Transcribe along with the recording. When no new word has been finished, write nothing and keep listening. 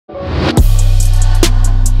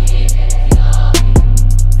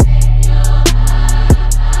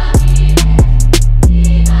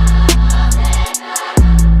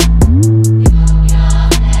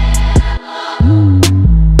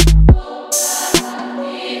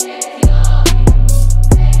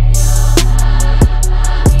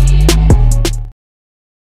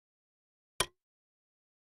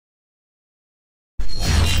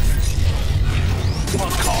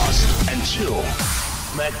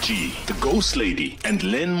MacG, the Ghost Lady, and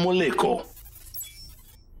Len Moleko.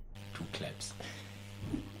 2 claps.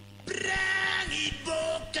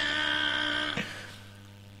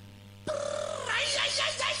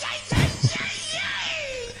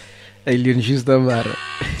 Alien Schuster Mara.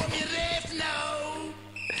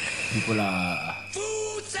 People are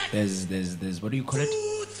there's what do you call it?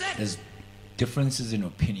 There's differences in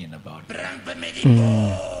opinion about it.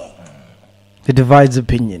 It divides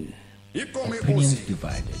opinion. Opinions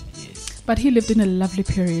divided, yes. But he lived in a lovely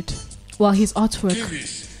period. Well, his artwork,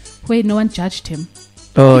 where no one judged him.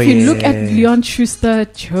 Oh, if you look at Leon Schuster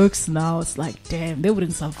jokes now, it's like, damn, they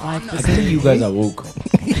wouldn't survive I this. think you guys are woke.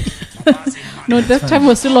 No, that time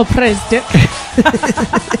was still oppressed.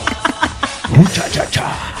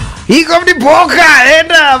 He come the poker.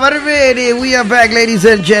 We are back, ladies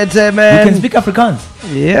and gentlemen. You can speak Afrikaans.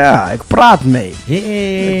 Ja, ek praat mee.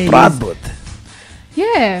 Hey, Ek praat goed.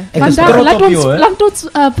 Yeah, Ek is vandaag trots laat op jou, hè? laat ons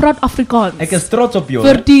praat Afrikaans. Ek is trots op jou.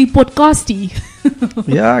 Vir die podcastie.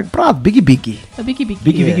 Ja, ek praat biggie. Biggie.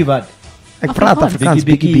 Biggie wat? Ek praat Afrikaans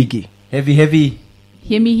biggie. Heavy.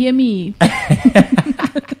 Hear me.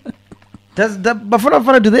 But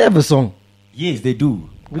for do they have a song? Yes, they do.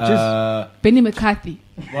 Which is Benny McCarthy.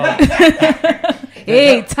 Wow.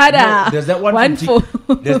 Hey, tada! No, there's that one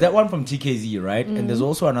there's that one from TKZ, right? Mm-hmm. And there's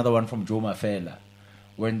also another one from Joe Mafela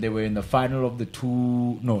when they were in the final of the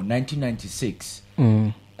 1996.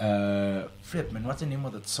 Flip, man, what's the name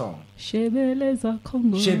of that song? Shebeleza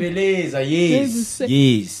Congo. Shebeleza, yes.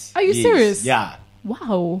 Are you serious? Yeah.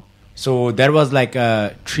 Wow. So that was like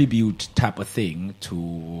a tribute type of thing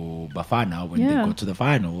to Bafana when they got to the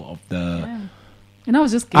final of the And I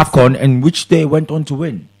was just guessing. AFCON, and which they went on to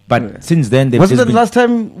win. But since then, they've wasn't just that the last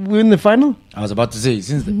time we were in the final? I was about to say,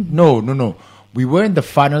 no. We were in the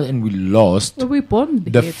final and we lost. Were we born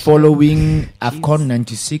The following AFCON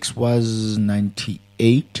 96 was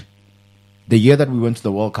 98. The year that we went to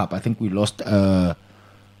the World Cup, I think we lost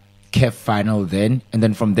KEF final then. And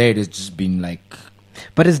then from there, it has just been like...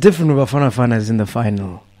 But it's different when Bafana is in the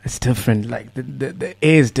final. It's different. Like, the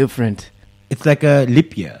air is different. It's like a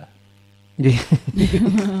leap year. Yeah.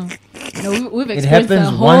 We've It experienced happens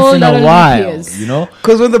a whole once in lot a of while, years. you know?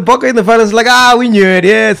 Because when the Bokke in the final is like, we knew it.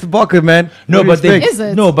 Yeah, it's the Bokke, man. No, but Is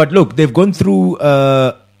it? no, but look, they've gone through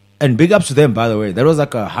and big ups to them, by the way. That was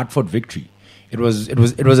like a hard-fought victory. It was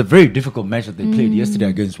a very difficult match that they played yesterday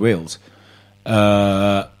against Wales.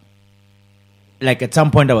 Like at some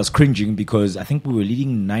point I was cringing because I think we were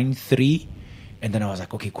leading 9-3, and then I was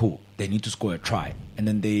like, okay, cool. They need to score a try. And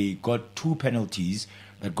then they got 2 penalties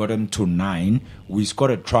that got them to 9. We scored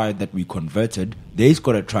a try that we converted. They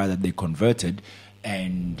scored a try that they converted.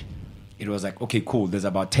 And it was like, okay, cool. There's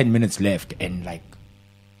about 10 minutes left. And like,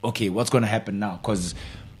 okay, what's going to happen now? Because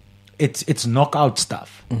it's knockout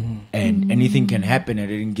stuff. And anything can happen at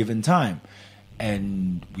any given time.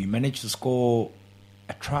 And we managed to score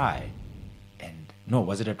a try. And no,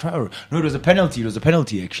 was it a try? No, it was a penalty. It was a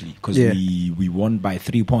penalty, actually. Because we won by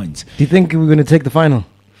 3 points. Do you think we're going to take the final?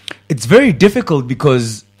 It's very difficult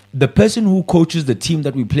because the person who coaches the team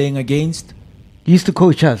that we're playing against He used to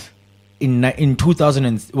coach us. in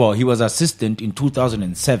 2000 he was assistant in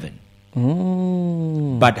 2007.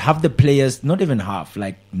 But half the players, not even half,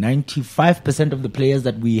 like 95% of the players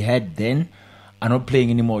that we had then are not playing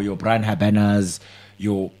anymore. Your Brian Habenas,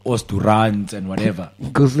 your Osturans and whatever.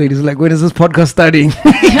 Ghost Lady's like, when is this podcast starting?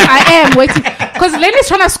 I am waiting. Because Lenny's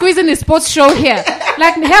trying to squeeze in his sports show here.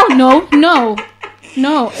 Like, hell no.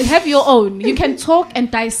 Have your own. You can talk and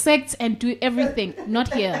dissect and do everything.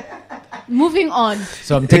 Not here. Moving on.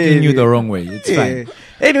 So I'm taking you the wrong way. It's fine.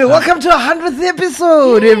 Anyway, welcome to our 100th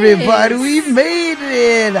episode, everybody. We made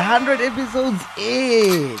it. 100 episodes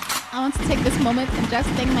in. I want to take this moment and just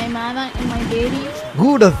thank my mother and my daddy.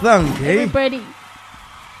 Who'd have thunk, eh? Everybody.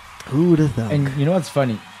 Who'd have thunk? And you know what's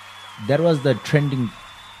funny? That was the trending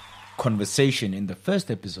conversation in the first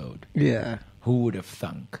episode. Yeah. Who would have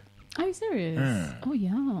thunk? Are you serious? Oh,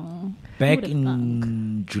 yeah. Back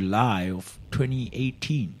in July of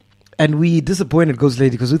 2018. And we disappointed Ghost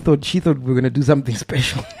Lady because she thought we were going to do something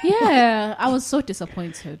special. Yeah, I was so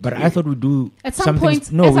disappointed. But I thought we'd do At some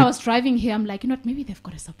point, as I was driving here, I'm like, you know what, maybe they've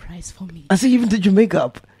got a surprise for me. I see, even did your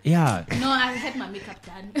makeup. Yeah. No, I had my makeup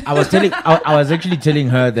done. I was actually telling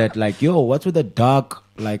her that, like, yo, what's with the dark,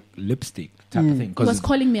 like, lipstick type of thing? He was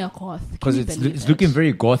calling me a goth. Because it's looking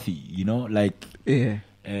very gothy, you know? Like, Yeah.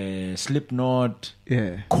 Slipknot,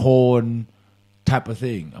 Yeah. Korn type of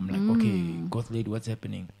thing. I'm like, okay, Goth Lady, what's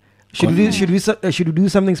happening? Should we do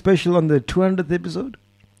something special on the 200th episode?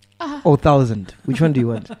 Or 1,000? Which one do you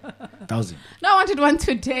want? 1,000. No, I wanted one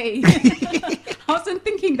today. I wasn't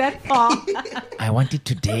thinking that far. I want it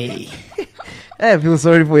today. I feel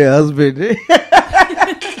sorry for your husband.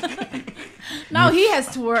 Now he has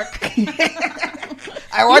to work.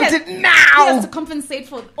 I want it He has now. to compensate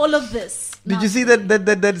for all of this. Did you see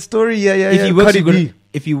that story? Yeah. If he works, Cardi you're gonna, B.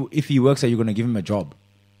 if he works, are you gonna give him a job?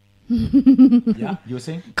 Yeah, you were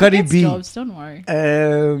saying? Cardi Gets B. jobs, don't worry.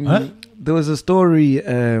 There was a story.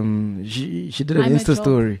 She did an I'm a Insta job.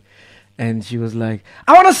 story, and she was like,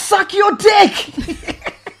 "I want to suck your dick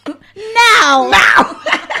Now.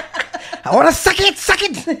 I want to suck it."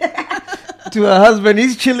 To her husband,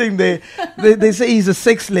 he's chilling there. They say he's a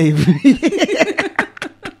sex slave.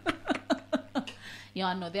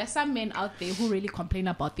 Yeah, no, there are some men out there who really complain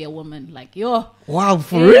about their woman. Like, yo. Wow,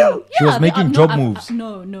 for eh, real? She was they making are- job I've- moves.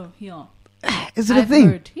 No, yeah. Is it a I've thing?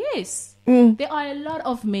 heard. Yes. Mm. There are a lot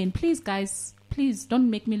of men. Please, guys, please don't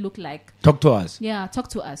make me look like. Talk to us. Yeah, talk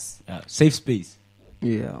to us. Safe space.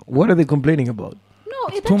 Yeah. What are they complaining about? No,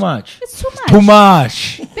 it's Too much. It's too much. Too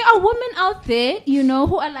much. There are women out there,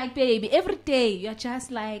 who are like, baby, every day you're just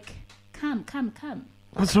like, come.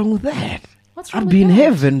 What's wrong with that? What's wrong I'd with be in that?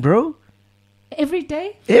 heaven, bro. Every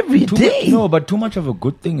day? Every Too day. No, but too much of a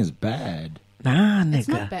good thing is bad. Nah, It's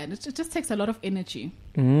not nigga. bad. It just takes a lot of energy.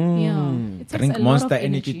 Mm. Yeah. It takes Drink a lot Monster of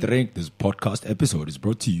Energy Drink. This podcast episode is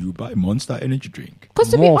brought to you by Monster Energy Drink.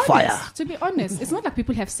 Because to More be honest, fire. it's not like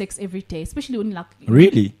people have sex every day, especially when like.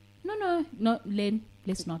 Really? No, Len,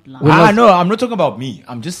 let's not lie. No, I'm not talking about me.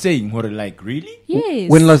 I'm just saying, what, like, really? Yes.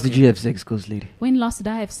 When last did you have sex, Ghost Lady? When last did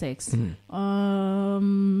I have sex? She's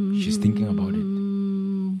thinking about it.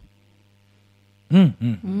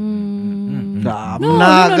 Nah, No,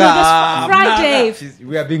 that's Friday.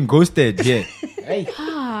 We are being ghosted here. Hey.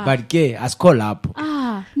 But gay, as call up.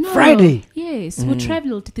 No. Friday. Yes, we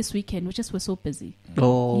traveled this weekend. We just were so busy.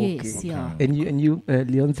 Oh, Yes, okay. yeah. And you,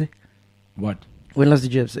 Leonce? What? When last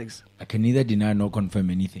did you have sex? I can neither deny nor confirm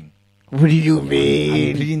anything. What do you I'm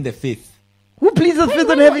mean? pleading the fifth. Who pleads the fifth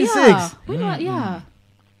on When- having yeah. sex? When wa- yeah.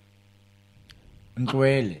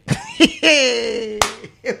 Ntwele.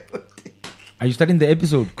 Are you starting the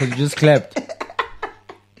episode? Because you just clapped.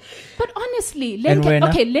 But honestly, And when-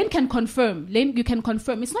 Len can confirm. Len, you can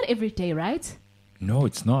confirm. It's not every day, right? No,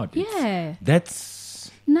 it's not. Yeah.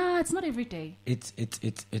 That's... Nah, it's not every day. It's...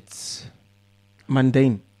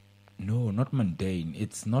 Mundane. No, not mundane.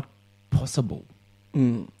 It's not possible.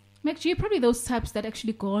 MacG, you're probably those types that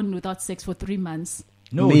actually go on without sex for 3 months.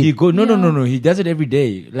 No, Me. he go. No. Yeah. He does it every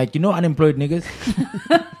day. Like, unemployed niggas.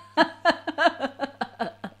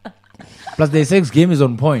 Plus, their sex game is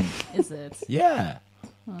on point. Is it? Yeah.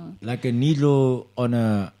 Like a needle on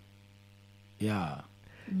a... Yeah.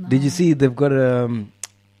 Did you see they've got a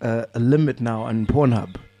limit now on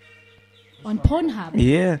Pornhub? On Pornhub?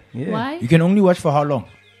 Yeah. Why? You can only watch for how long?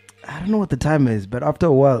 I don't know what the time is, but after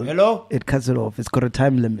a while, Hello? it cuts it off. It's got a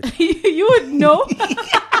time limit. You would know.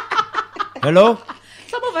 Hello?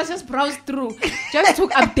 Some of us just browsed through, just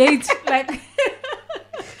took updates, like,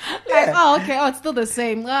 oh, okay, it's still the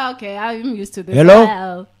same. Oh, okay, I'm used to this. Hello?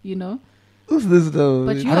 Well, Who's this though?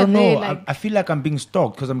 But you I are don't there, know. like, I feel like I'm being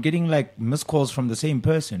stalked because I'm getting like missed calls from the same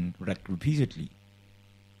person like repeatedly.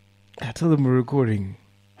 I told them we're recording.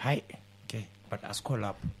 Hi. Okay. But ask call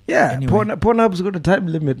up. Yeah, Anyway. Pornhub's got a time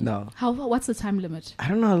limit now. what's the time limit? I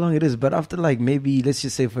don't know how long it is, but after like maybe, let's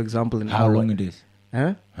just say for example, an How hour. long it is?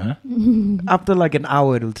 Huh? Huh? After like an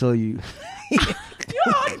hour, it'll tell you. You're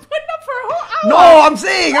on Pornhub for a whole hour. No, I'm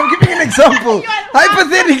saying, I'm giving an example.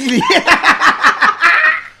 Hypothetically.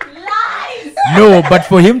 Lies. No, but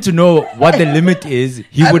for him to know what the limit is,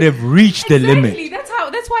 he would have reached the limit. Exactly.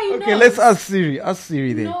 That's why you know. Okay, let's ask Siri. Ask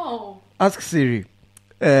Siri then. No. Ask Siri.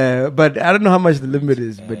 But I don't know how much the limit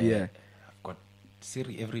is, but yeah. I've got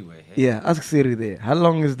Siri everywhere. Hey? Yeah, ask Siri there. How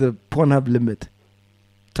long is the Pornhub limit?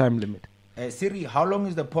 Time limit. Siri, how long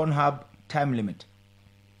is the Pornhub time limit?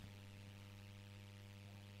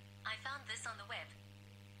 I found this on the web.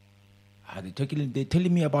 They're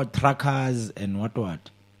telling me about trackers and what.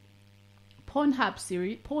 Pornhub,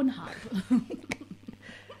 Siri. Pornhub.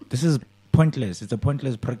 This is pointless. It's a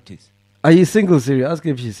pointless practice. Are you single, Siri? Ask her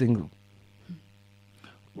if she's single.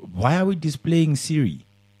 Why are we displaying Siri?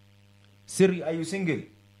 Siri, are you single?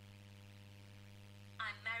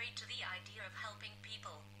 I'm married to the idea of helping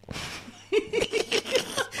people.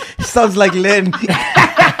 Sounds like Len.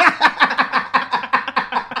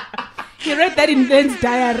 He read that in Len's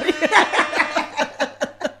diary.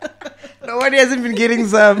 Nobody hasn't been getting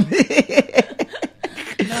some.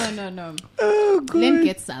 No. Oh, God. Len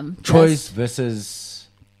gets some. Choice versus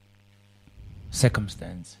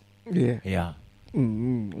circumstance. Yeah. Yeah.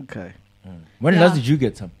 Okay. When Yeah. last did you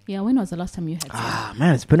get some? Yeah, when was the last time you had sex? Ah,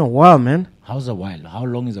 man, it's been a while, man. How's a while? How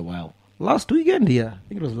long is a while? Last weekend, yeah. I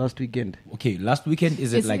think it was last weekend. Okay, last weekend,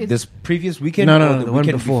 is it It's- like it's- this previous weekend No, or the one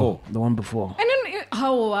weekend before. The one before. And then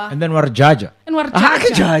how? And then we're Jaja. And what? I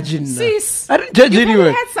can judge it. Sis, I didn't judge you've anyway.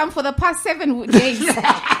 only had some for the past 7 days.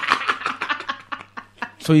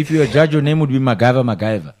 So if you're a judge, your name would be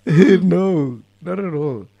MacGyver. No, not at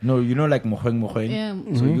all. No, you know, like Mohoeng. Yeah.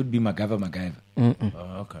 So you'd be MacGyver.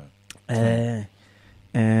 Oh, okay.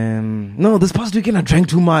 No, this past weekend I drank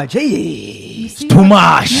too much. Hey, You see Too what-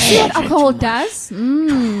 much. You see what alcohol does?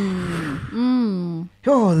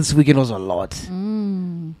 oh, this weekend was a lot.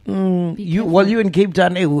 While you in Cape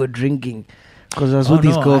Town, we were drinking because I was with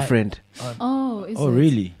his no, girlfriend. Oh, is Oh, it?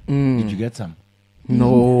 really? Did you get some?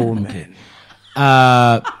 No, man.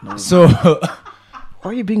 So,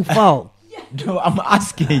 Why are you being foul? no, I'm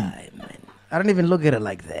asking. I don't even look at it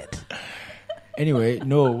like that. Anyway,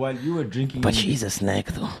 no, while you were drinking, But she's a snack,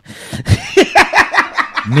 though.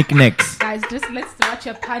 knickknacks. Guys, just let's watch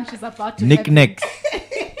your punch is about to happen. Knickknacks.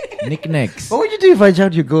 Knickknacks. What would you do if I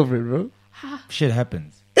shout your girlfriend, bro? Shit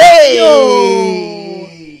happens.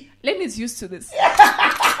 Hey! Lenny's used to this.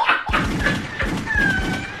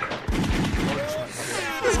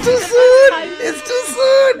 It's too soon! It's too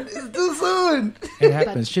soon! It's too soon! It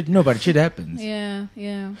happens. Shit happens. Yeah.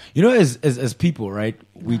 You know, as people, right?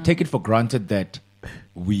 We take it for granted that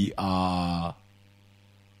we are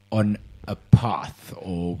on a path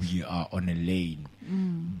or we are on a lane.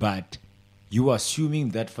 But you are assuming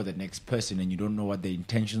that for the next person and you don't know what the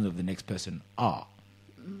intentions of the next person are.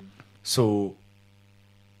 So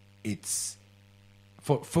it's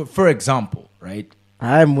for example, right?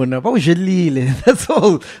 I'm gonna. That's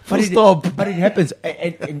all. Full stop. But it happens,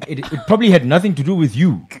 and it probably had nothing to do with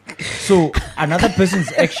you. So another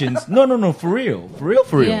person's actions, no, for real.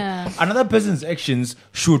 Yeah. Another person's actions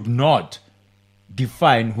should not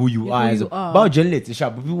define who you are. you are. Bao jellet,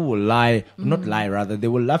 people will lie, not lie rather. They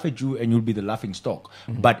will laugh at you, and you'll be the laughing stock.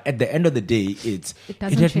 But at the end of the day, It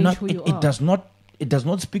doesn't change who you are. It does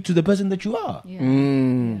not speak to the person that you are. Yeah.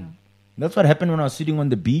 Yeah. That's what happened when I was sitting on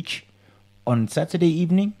the beach on Saturday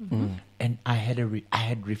evening, and I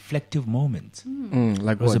had reflective moments.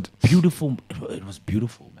 Like It was what? beautiful. It was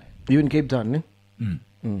beautiful, man. You in Cape Town, eh?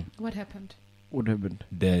 What happened? What happened?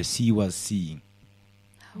 The sea was seeing.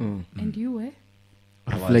 And you were?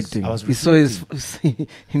 Reflecting. I was He saw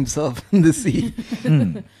himself in the sea.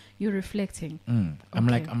 You're reflecting. I'm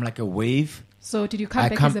Okay. like a wave. So did you come I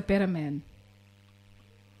back come- as a better man?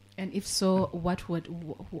 And if so,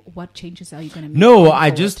 what changes are you going to make? No, going I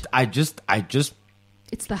forward? just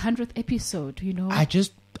It's the 100th episode, you know. I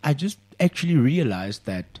just actually realized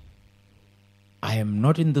that I am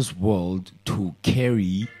not in this world to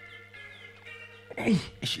carry.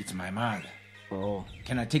 It's my mother. Oh.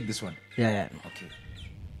 Can I take this one? Yeah. Okay.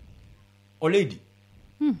 Oh, lady.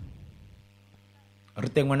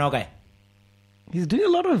 Ruteng wena o kae? He's doing a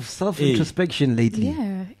lot of self-introspection lately.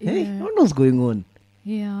 Yeah, Hey, yeah. what knows going on?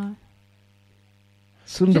 Yeah.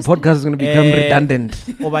 Soon Just- the podcast is going to become redundant.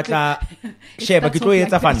 O batla sheba ke starts tlo off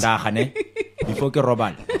etsa like fandaga ne before ke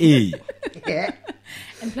robala. Eh.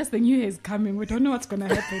 And plus the new year is coming. We don't know what's going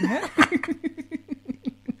to happen. Huh?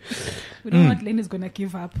 We don't know what Lane is going to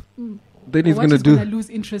give up. Then he's Or what going to do. gonna lose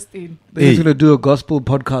interest in. Then he's Hey. going to do a gospel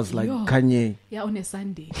podcast like Yo. Kanye. Yeah, on a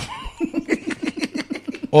Sunday.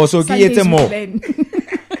 Also ke Sundays etse with mo. Lane.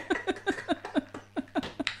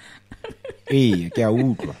 Eh, ke a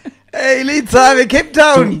utlwa. Hey, lead time in Cape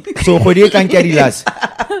Town. So kgwedi e tlang ke a di last.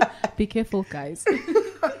 Be careful, guys.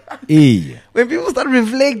 Eh. When people start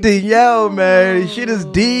reflecting, yo, man, shit is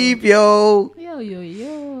deep, yo.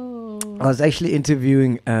 Yo. I was actually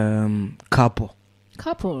interviewing couple.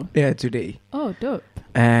 Couple. Yeah, today. Oh, dope.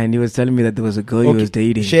 And he was telling me that there was a girl he was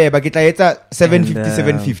dating. Sheba ke tla etsa 750 And,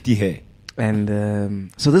 750 here.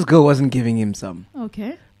 And so this girl wasn't giving him some.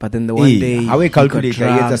 Okay. But then the one day, how we he calculate got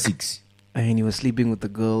I etsa drunk, 6. and he was sleeping with the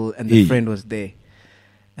girl, and the friend was there.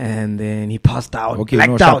 And then he passed out, Okay,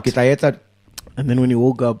 blacked no, sharp, out. ke tla etsa And then when he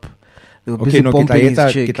woke up, they were okay, busy no, ke tla pumping his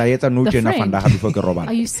etsa chick. no The tjena friend. fandaga before ke Are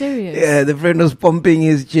robala. you serious? Yeah, the friend was pumping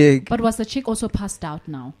his chick. But was the chick also passed out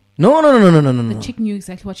now? No. The chick knew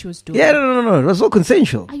exactly what she was doing. Yeah, no. It was all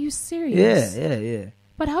consensual. Are you serious? Yeah.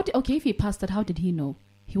 But okay, if he passed out, how did he know?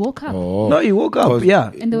 He woke up. Oh. No, he woke up, Cause- yeah.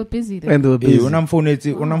 And they were busy then. And they were Eh, busy. o na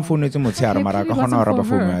mfounetse motshehare Okay, mara it ka wasn't gona o for araba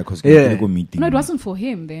phone her. ya cause ke Yeah. le go meeting. No, it wasn't for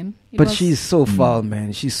him then. It But was- she's so foul,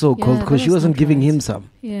 man. She's so Yeah, cold that because she is wasn't not giving right. him some,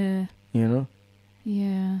 Yeah. you know?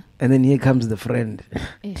 Yeah. And then here comes the friend.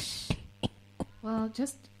 Ish. Well,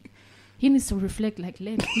 he needs to reflect like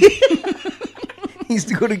Len. He needs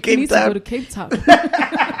to go to He Cape needs to go Town. to Cape Town.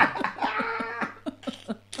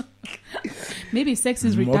 Maybe sex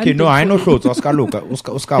is redundant. Okay, no, I know for him. clothes. Oska loka.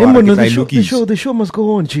 Oska Hey, wara man, ke no, tla the ilukisa. show must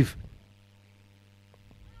go on, Chief.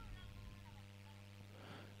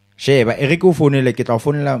 Sheba, e re ke o founela ke tla o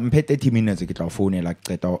founela mphe 30 minutes ke tla o founela ke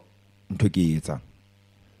qeta ntho ke e etsang.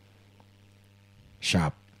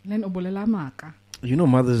 Sharp. Len obolela maka. You know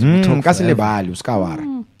mothers will talk Ka se forever. lebale o ska wara.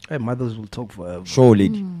 Hey, mothers will talk forever. Sure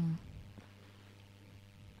lady.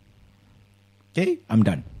 Okay, I'm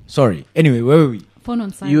done. Sorry. Anyway, where were we? Phone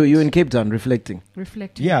on silent. You in Cape Town reflecting.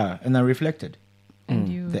 reflecting. Yeah, and I reflected. And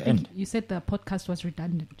you, the and end. you said the podcast was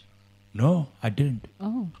redundant. No, I didn't.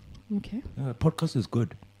 Oh, okay. Podcast is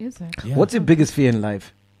good. Is it? Yeah. What's your biggest fear in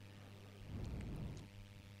life?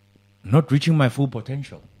 Not reaching my full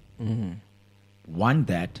potential. One,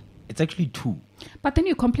 that. It's actually two. But then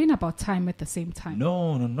you complain about time at the same time.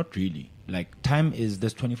 No, not really. Like, time is,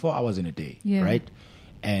 there's 24 hours in a day, Yeah. right?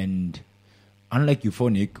 And unlike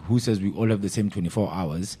Euphonic, who says we all have the same 24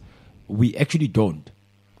 hours, we actually don't.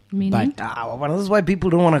 Meaning? But Well, this is why people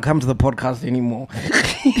don't want to come to the podcast anymore.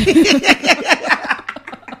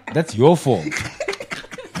 that's your fault.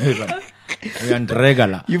 We are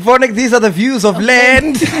regular. Euphonic, these are the views of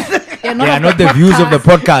land. They're They are not the views of the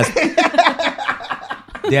podcast.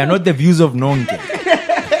 They are not the views of Nonke.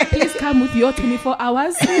 Please come with your 24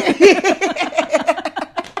 hours.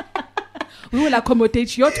 We will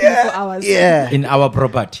accommodate your 24 hours. Yeah. In our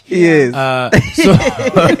property. Yes. So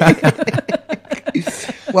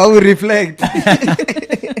While we reflect.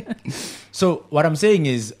 So what I'm saying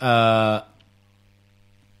is,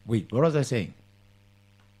 wait, what was I saying?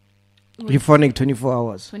 Euphonic 24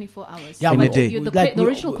 hours. 24 hours. Yeah, In a day. The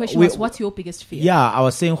original question was, what's your biggest fear? Yeah, I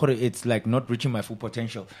was saying it's like not reaching my full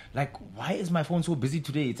potential. Like, why is my phone so busy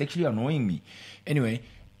today? It's actually annoying me. Anyway,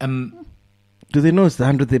 Do they know it's the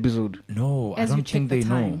 100th episode? no, As I you don't check think the they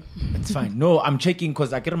know. time. It's fine. No, I'm checking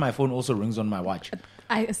because I get my phone also rings on my watch.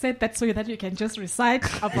 I said that so that you can just recite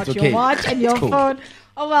about It's okay. your watch and your It's cool. phone.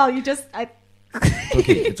 Oh, well, you just...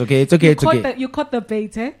 It's okay. It's okay. you It's okay. You caught the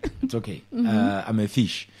bait, eh? It's okay. I'm a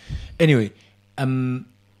fish. Anyway,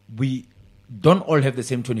 we don't all have the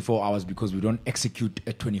same 24 hours because we don't execute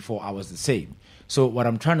at 24 hours the same. So what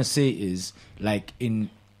I'm trying to say is, like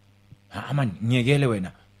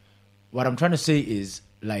what I'm trying to say is,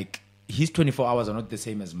 like, his 24 hours are not the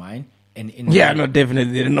same as mine. And in Yeah, no,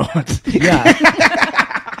 definitely they're not.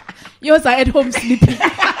 yeah, Yours are at home sleeping.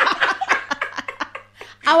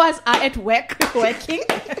 Ours are at work working.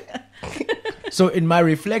 so in my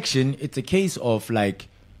reflection, it's a case of, like,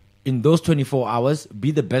 in those 24 hours,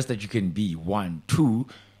 be the best that you can be. 1, 2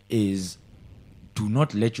 is, do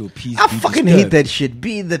not let your peace I be fucking disturbed. hate that shit.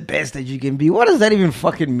 Be the best that you can be. What does that even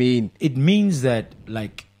fucking mean? It means that,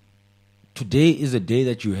 like, today is a day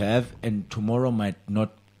that you have and tomorrow might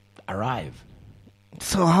not arrive.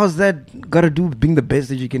 So how's that got to do with being the best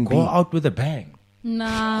that you can Go be? out with a bang.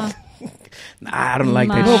 Nah. Nah, I don't like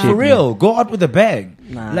that Nah. No, shit. for real. Go out with a bang.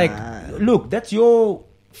 Nah. Like, look, that's your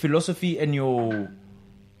philosophy and your...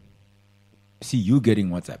 See, you getting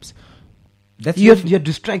WhatsApps. That's You're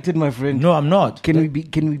distracted, my friend. No, I'm not. Can we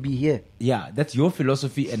be here? Yeah, that's your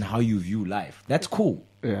philosophy and how you view life. That's cool.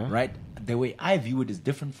 Yeah. Right? The way I view it is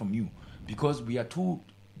different from you because we are two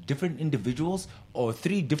different individuals or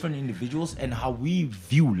three different individuals, and how we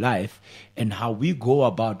view life and how we go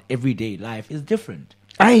about everyday life is different.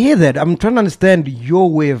 I hear that. I'm trying to understand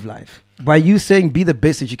your way of life. By you saying be the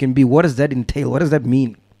best that you can be, what does that entail? What does that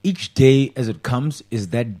mean? Each day as it comes is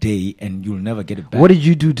that day, and you'll never get it back. What did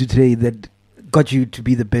you do today that got you to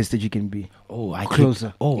be the best that you can be? Oh, I Closer.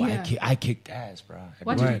 Kicked, oh, Yeah. I kicked ass, bro.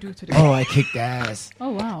 What did you do today? Oh, I kicked ass. Oh,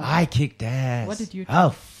 wow. I kicked ass. What did you do? Oh,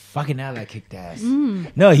 fucking hell, I kicked ass.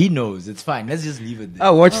 No, he knows. It's fine. Let's just leave it there. I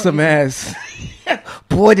watched some ass.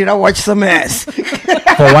 Boy, did I watch some ass.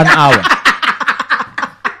 For 1 hour.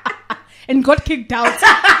 And got kicked out.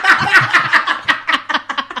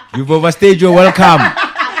 You've overstayed your welcome.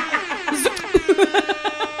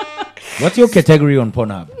 What's your category on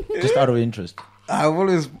Pornhub? Just out of interest.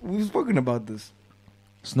 We've spoken about this.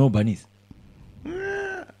 Snow bunnies.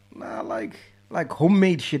 Nah, like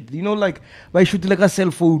homemade shit. You know, like by shooting like a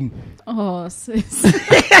cell phone. Oh, sis.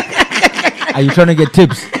 Are you trying to get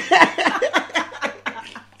tips?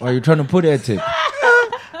 Or are you trying to put a tip?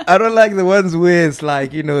 I don't like the ones where it's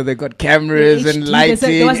like, you know, they got cameras and HD, lighting.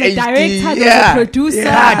 there was a HD, director, there yeah. was a producer.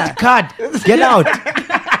 Cut. Get out.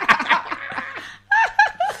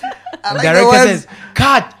 I like the Director ones- says,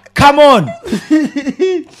 cut. Come on.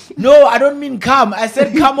 No, I don't mean come. I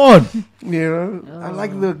said come on. You know, I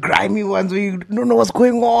like the grimy ones where you don't know what's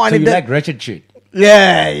going on. So and you that- like wretched shit.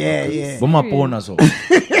 Yeah. Bomapona so.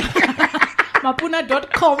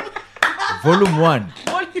 Mapuna.com. Volume 1.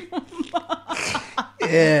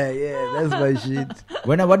 Yeah, that's my shit.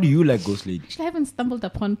 What do you like, Ghost Lady? Actually, I haven't stumbled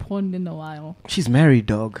upon porn in a while. She's married,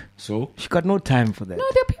 dog. So? She got no time for that. No,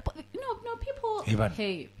 there are people. No, people. Hey, man.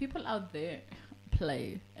 Hey, people out there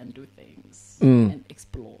play and do things and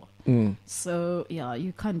explore. So yeah,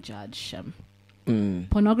 you can't judge.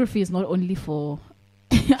 Pornography is not only for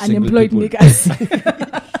unemployed people. niggas.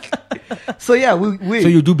 So yeah, we So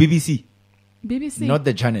you do BBC, BBC not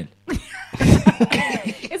the channel.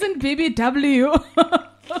 isn't BBW.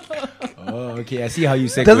 Oh, okay. I see how you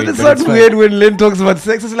segue. doesn't it but sound it's fine. weird when Lynn talks about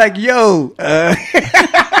sex? It's like, yo,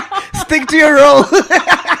 stick to your role.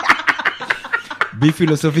 Be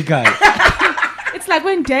philosophical. It's like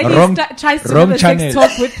when Daddy Wrong- tries to wrong have a sex channel.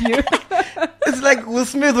 talk with you. It's like Will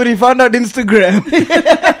Smith when he found out Instagram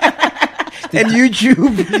and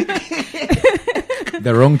YouTube.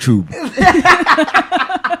 The wrong tube.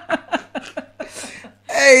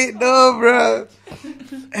 Hey, no, bro.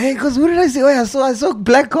 Hey, cause what did I say? Oh, yeah, I saw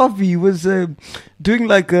Black Coffee. He was doing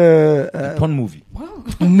like a Porn movie.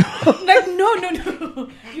 Like no.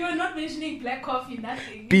 You are not mentioning black coffee.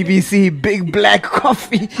 Nothing. BBC Big Black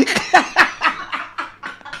Coffee.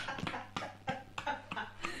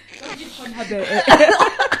 Have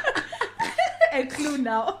a clue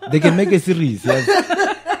now. They can make a series. Yes.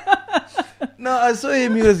 No, I saw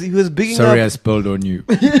him. He was bigging Sorry, I up. spilled on you.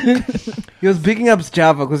 He was bigging up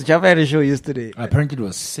Java because Java had a show yesterday. Apparently, it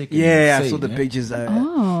was sick. and Yeah, I insane, saw the eh? pictures.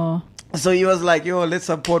 Oh. So he was like, yo, let's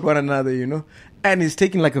support one another, you know? And he's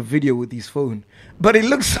taking like a video with his phone. But it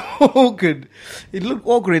looks so good. It looked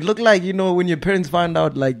awkward. It looked like, you know, when your parents find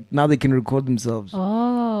out, like, now they can record themselves.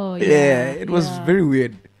 Oh, yeah. Yeah, it was yeah. very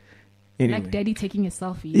weird. Anyway. Like daddy taking a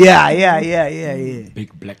selfie. Yeah.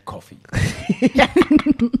 Big black coffee.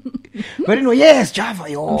 But anyway, yes, Java,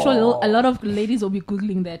 yo. I'm sure a lot of ladies will be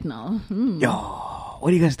Googling that now. Yo,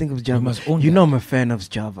 what do you guys think of Java? must own You that. know I'm a fan of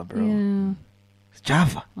Java, bro. Yeah. It's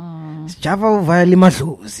Java. It's Java via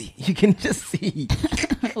Limadlozi. You can just see.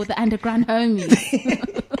 Or the underground homies.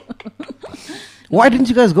 Why didn't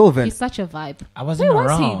you guys go, Van? He's such a vibe. I wasn't Where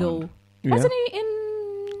around. was he though? Yeah. Wasn't he in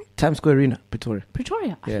Times Square Arena, Pretoria.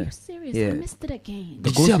 Pretoria? Are Yeah. you serious? Yeah. I missed it again.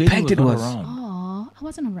 Did you see how lady packed it not was? around. Oh, I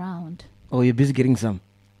wasn't around. Oh, you're busy getting some.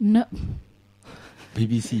 No,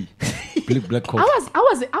 BBC. Big black coffee.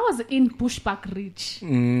 I was in Bushbuck Ridge. Do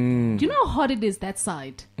you know how hot it is that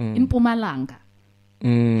side in Mpumalanga?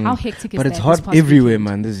 How hectic is But that? it's this hot past everywhere, weekend?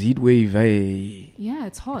 man. This heat wave, hey. Yeah,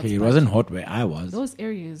 it's hot. Okay, it but wasn't hot where I was. those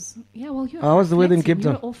areas. Yeah, well, you're. How was the weather in flexing, Cape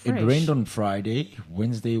Town? you're all It fresh. rained on Friday.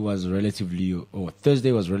 Wednesday was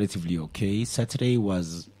Thursday was relatively okay. Saturday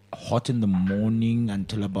was hot in the morning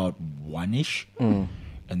until about 1ish.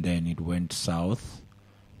 And then it went south.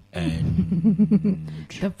 And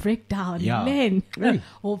The breakdown, Yeah. Len. Really?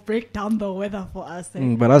 Or break down the weather for us.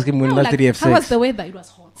 But ask him when No, last like, did he have how was sex? the weather? It was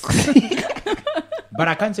hot. but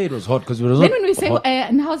I can't say it was hot because it was Then not when we say hot.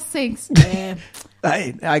 now sex,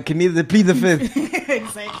 I can neither plead the fifth.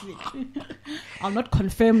 exactly. I'll not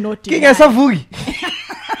confirm, not King deny. Asafugi.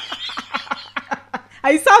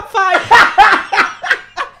 I saw five.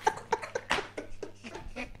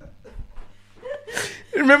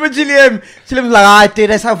 Remember Gilliam? Gilliam's like, I did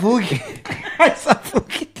Asafugi.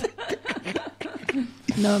 Asafugi.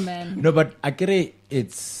 No, man. No, but Akere,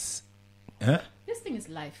 it's... Huh? This thing is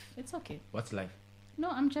life. It's okay. What's life? No,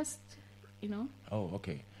 I'm just, Oh,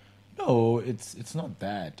 okay. No, it's not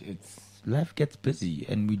that. It's life gets busy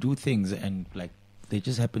and we do things and like they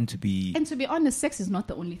just happen to be... And to be honest, sex is not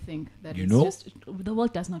the only thing that You is know? just. The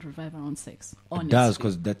world does not revive around sex. Honestly. It does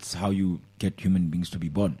because that's how you get human beings to be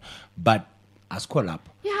born. But as call up,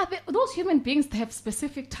 Yeah, those human beings they have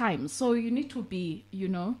specific times, so you need to be,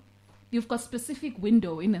 you've got specific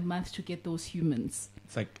window in a month to get those humans.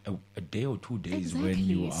 it's like a day or 2 days Exactly. when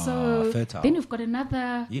you are so fertile. then you've got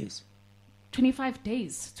another Yes. 25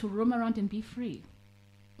 days to roam around and be free.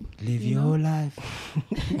 Live You your know? life.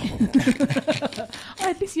 Or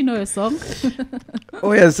at least you know a song.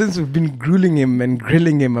 Oh yeah, since we've been grueling him and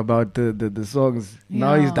grilling him about the songs,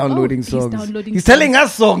 now Yeah. he's downloading Oh, he's songs. downloading He's songs. telling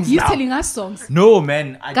us songs He's now. telling us songs. No,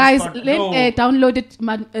 man. I Guys, just let no. download it,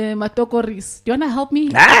 Matokoris. Do you want to help me?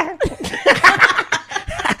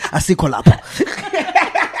 Asikolapa.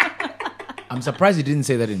 I'm surprised he didn't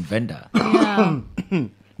say that in Venda. Yeah.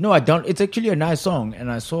 No, I don't. It's actually a nice song,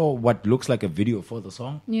 and I saw what looks like a video for the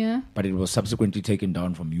song, Yeah. but it was subsequently taken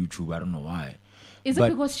down from YouTube. I don't know why. Is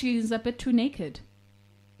But- it because she's a bit too naked?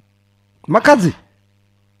 Makazi.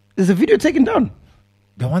 Is the video taken down?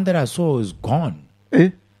 The one that I saw is gone. Eh?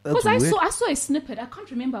 Because That's weird. I saw a snippet. I can't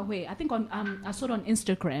remember where. I think on I saw it on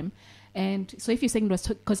Instagram. And so if you're saying it was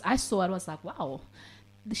because I saw it, I was like, wow,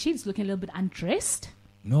 she's looking a little bit undressed.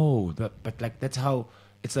 No, but like that's how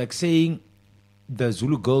it's like saying the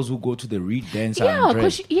Zulu girls who go to the Reed dance Yeah, are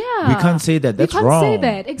 'cause undressed. yeah. We can't say that. That's you can't wrong. say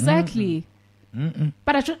that exactly.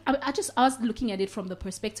 But I was looking at it from the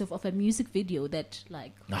perspective of a music video that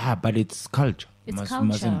like. But it's culture. It's must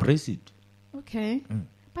culture. embrace it. Okay.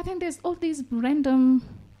 But then there's all these random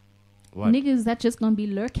What? niggas that just gonna be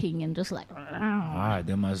lurking and just like.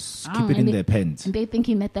 They must keep it in their pants. And they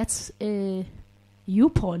thinking that that's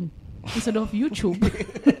YouPorn instead of YouTube.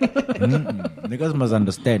 Niggas must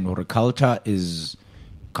understand what a culture is.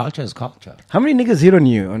 Culture is culture. How many niggas hit on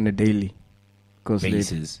you on a daily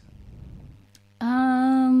Basis.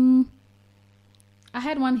 I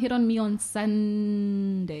had one hit on me on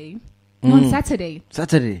Sunday. No, on Saturday.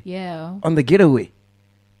 Saturday Yeah. on the getaway?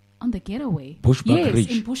 On the getaway. Bushbuck yes,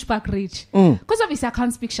 Ridge. in Bushbuck Ridge. Because obviously I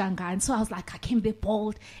can't speak Shanghai. And so I was like, I came there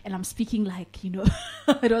bold and I'm speaking like,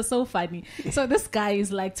 it was so funny. So this guy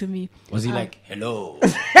is like to me. Was he like, hello? No,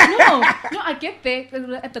 I get there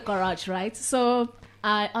at the garage, right? So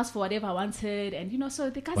I asked for whatever I wanted, and so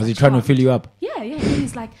the guys. Was he trying to fill you up? Yeah. And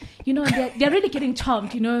he's like, they're really getting charmed,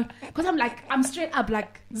 because I'm straight up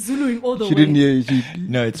like Zuluing all the way. She didn't hear.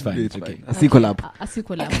 No, it's fine. It's fine. okay. Asikolab.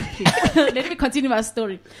 Let me continue my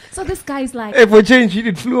story. So this guy is like, Hey, for change, he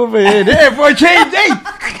did flew over here. Hey, for change, hey.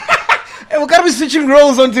 Hey, we gotta be switching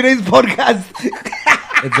roles on today's podcast.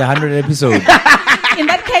 It's 100 episode. in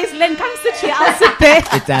that case, Len, come sit here. I'll sit there.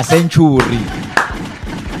 It's a century.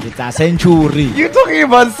 It's a century. You're talking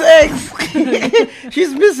about sex.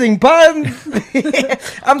 She's missing puns.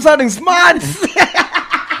 I'm sounding smart.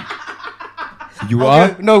 You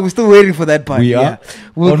are? No, we're still waiting for that part. We are?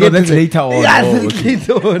 We'll Oh, no, get to that's that. later on. Yeah, Oh, that's okay.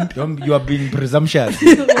 later on. You are being presumptuous.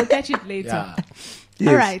 We'll catch it later. Yeah. Yes.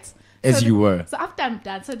 All right. As you were. So after I'm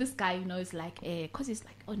done, so this guy, is like, because he's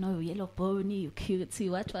like, oh no, yellow pony, you cute, see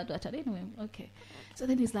what. Anyway, okay. So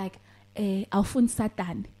then he's like, Alfun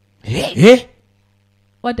Satan. Eh?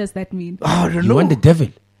 What does that mean? Oh, I don't You know. want the devil?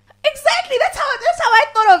 Exactly. That's how I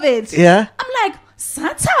thought of it. Yeah? I'm like,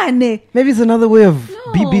 Satan. Maybe it's another way of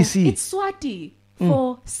No, BBC. It's Swati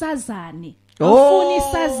for Sazani. Oh.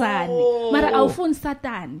 Awfuni Sazani. Mara Awfun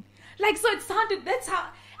Satan. Like, so it sounded, that's how,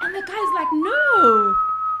 and the guy's like, no.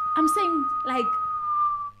 I'm saying, like,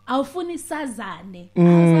 Awfuni Sazani. I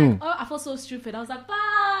was like, I felt so stupid. I was like,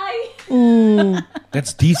 bye.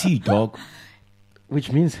 That's DC, dog.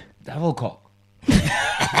 Which means? Devil cock.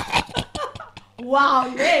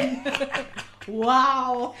 Wow, Len.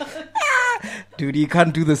 Wow. Dude, you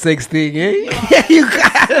can't do the sex thing, eh? You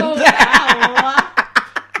can't. Oh, wow.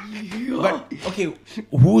 But, okay,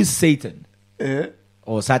 who is Satan? Eh?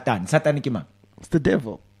 Or Satan? Satan ni kima? It's the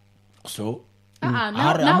devil. So?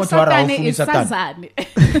 Now Satan is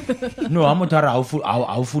Sazani. No, I'm not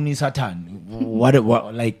Aufuni Satan.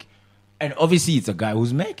 What, like, and obviously it's a guy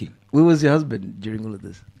who's making. Where was your husband during all of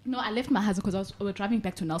this? No, I left my husband because we were driving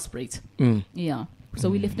back to Nelspruit. Yeah. So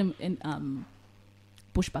we left him in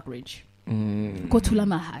Bushbuck Ridge. Go Tula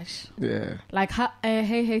Mahash. Yeah. Like,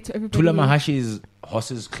 hey to everybody. Tula Mahashi is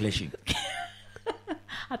horses clashing.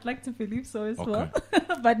 I'd like to believe so as Okay. well.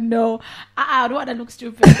 But no. I don't want to look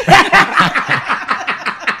stupid. You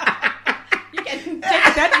can take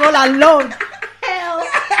that role alone. Hell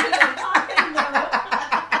no.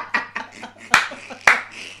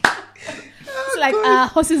 It's like,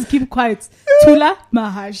 horses keep quiet. Tula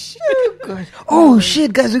Mahash. Oh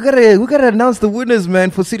shit, guys, we gotta announce the winners,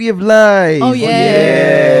 man, for City of Lights. Oh, yeah.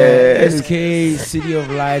 Yes. SK City of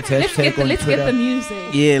Lights. Let's Hashtag on get the Twitter.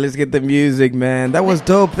 music. Yeah, let's get the music, man. That was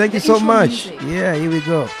dope. Thank you The so intro much. music. Yeah, here we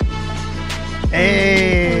go.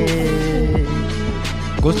 Hey.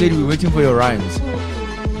 Ghost Lady, we're waiting for your rhymes.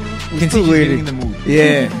 You can see Still she's waiting. getting in the mood.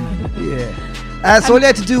 Yeah, yeah. So all you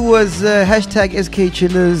had to do was hashtag SK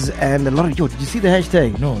Chillers and a lot of... Yo, did you see the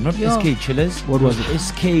hashtag? No, not Yo. SK Chillers. What was it?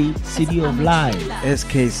 SK City of Lights.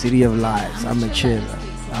 SK City of Lights. I'm a chiller.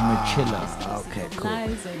 I'm a chiller. Okay, cool.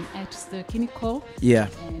 Lies and at the Kiniko Yeah.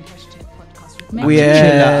 and hashtag podcast with I'm Mac. We a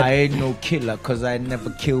had- chiller. I ain't no killer because I never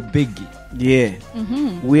kill Biggie. Yeah.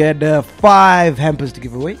 We had 5 hampers to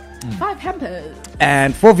give away 5 hampers.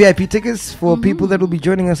 and 4 VIP tickets for people that will be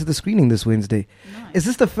joining us at the screening this Wednesday. Is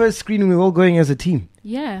this the first screening we're all going as a team?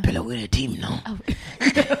 Yeah. Hello, we're a team now.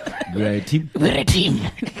 We're a team. We're a team.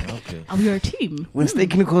 Okay. Are we a team? When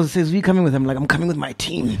Steak Nicole says, we coming with him, like, I'm coming with my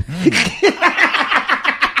team.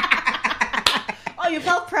 Oh, you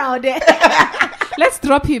felt proud. Let's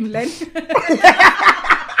drop him, Len.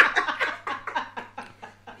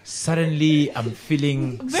 Suddenly, I'm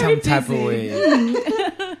feeling Very some type of busy.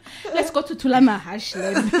 way. Let's go to Tulamahash,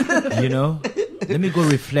 Len. You know? Let me go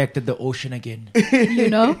reflect at the ocean again. You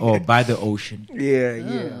know? Or by the ocean.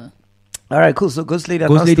 Yeah. All right, cool. So Ghost Lady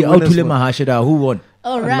Ghost announced Lady, the out winners to for- Mahashada. Who won?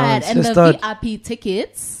 All right. Announce. And Let's the start. VIP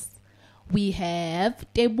tickets, we have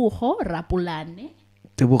Tebuho Rapulane.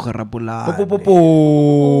 Tebogo Rapula.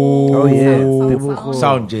 Oh yeah.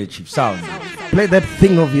 Sound, J Chief. Sound. Play that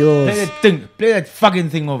thing of yours. Play that fucking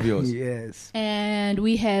thing of yours. Yes. And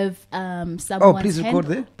we have someone's Oh, please record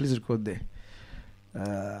handle. there. Please record there.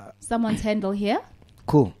 Someone's handle here.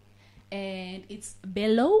 Cool. And it's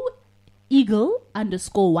Bellow Eagle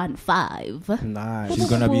 _15. Nice. She's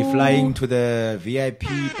gonna be flying to the VIP.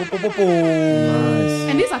 Nice.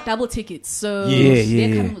 And these are double tickets, so Yeah,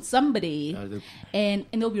 they're coming with somebody, and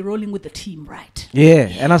they'll be rolling with the team, right? Yeah,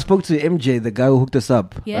 and I spoke to MJ, the guy who hooked us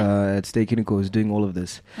up Yeah. at Stay Clinical, who's doing all of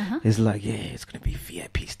this. He's like, yeah, it's gonna be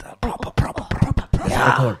VIP style, proper. That's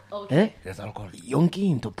alcohol. Eh? That's alcohol.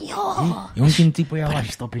 Yonki into Yonkin tipo ya wa.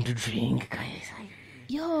 stopping to drink, guys.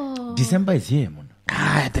 Yo. December is here, man.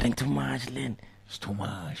 I drank too much, Len. It's too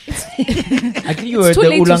much. I think you were It's at too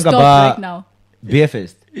the late to stop Ulanga right now. Beer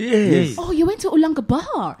Fest. Yes. Oh, you went to Ulanga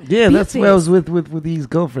Bar. Yeah, Beer that's where I fest. was with his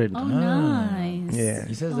girlfriend. Oh, nice. Yeah.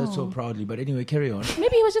 He says that so proudly, but anyway, carry on.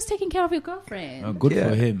 Maybe he was just taking care of your girlfriend. Good Yeah.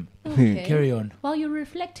 for him. Okay. Carry on. While you're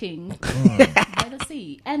reflecting by the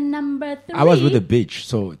sea. And number 3. I was with a bitch,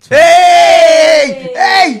 so it's Hey!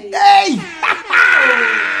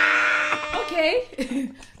 Okay.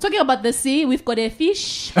 Talking about the sea, we've got a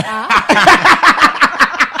fish.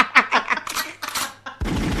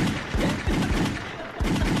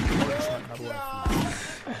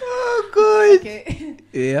 Oh, good. Okay.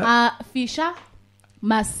 Yeah. Fisher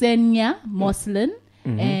Masenya Moslin,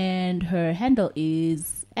 and her handle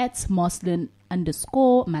is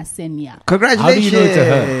 @Moslin_Masenya. Congratulations. How do you know it's a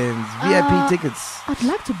her? VIP tickets. I'd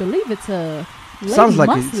like to believe it's a lady Sounds like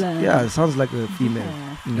Moslin. it. Yeah, it sounds like a female.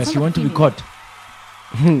 Yeah. Does Sounds she want to be female. caught?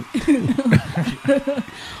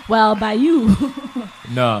 Well, by you.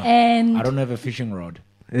 No. And I don't have a fishing rod.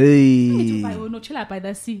 Hey. by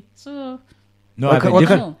the sea. So No, What kind- what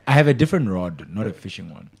kind- I have a different rod, not a fishing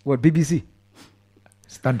one. What, BBC?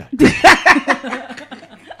 Standard.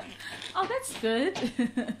 oh, that's good.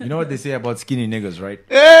 You know what they say about skinny niggas, right?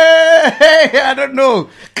 Hey, I don't know.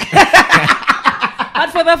 But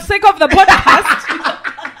for the sake of the podcast,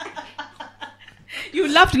 you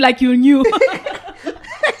laughed like you knew.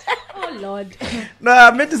 Oh Lord. No,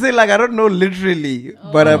 I meant to say like I don't know literally,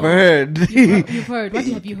 but I've heard. You've heard. What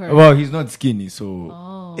have you heard? Well, he's not skinny, so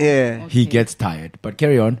Oh, Yeah. he okay. gets tired. But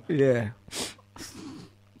carry on. Yeah.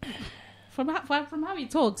 From how he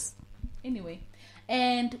talks. Anyway.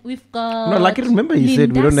 And we've got No, like I remember he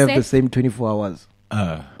said we Linda don't have the Seth. same 24 hours.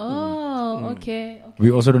 Oh, okay. We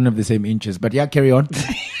also don't have the same inches. But yeah, carry on.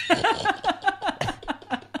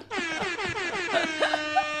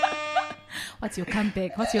 What's your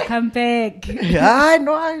comeback? I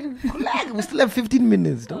know. We still have 15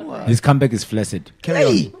 minutes. Don't worry. His comeback is flaccid.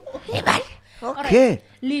 Carry Hey. Okay.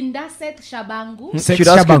 Linda Seth Shabangu. Sex Should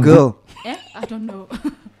ask a shabangu. girl. I don't know.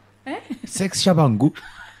 Sex shabangu.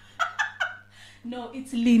 No,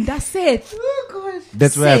 it's Linda Seth.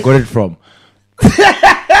 That's where I got it from.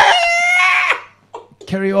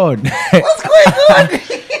 Carry on. What's going on?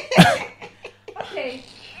 Okay.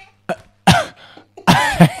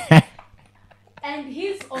 And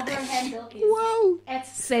his over handle is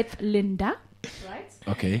 @SethLinda, right?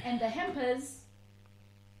 Okay. And the hampers,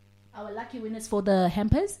 our lucky winners for the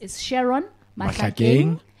hampers is Sharon Mahlakeng.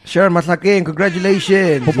 Mahlakeng Sharon Mahlakeng,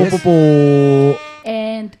 congratulations. Po, po, po, Yes. po.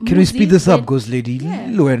 and Can we speed this up, Wen- Ghost Lady?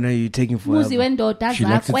 Yeah. When are you taking Muzi forever? Wendoda She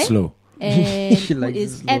likes it Zakwe, slow. and She who likes it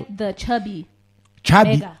is slow. at the Chubby Chubby.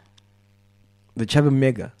 Mega. The Chubby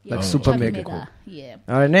Mega. Yeah, Like Super Chubby Mega. Cool. Yeah.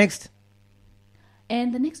 All right, next.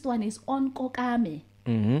 And the next one is Onkokame.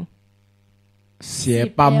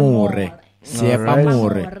 Siepamore.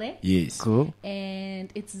 Siepamore. Yes. Cool. And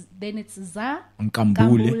it's Za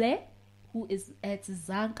Nkambule. Kambule, who is at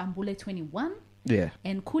Za Kambule 21. Yeah.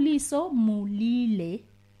 And Kuliso Mulile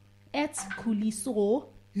at Kuliso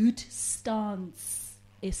Hoot Stance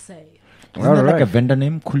Essay. Isn't that like a right. vendor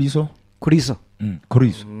name? Kuliso? Kuriso.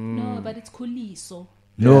 Kuliso. No, but it's Kuliso.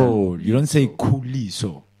 No, you don't say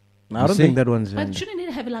Kuliso. I don't say- think that one's But vendor. shouldn't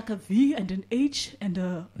it have like a V and an H and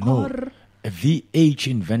a No. R? A VH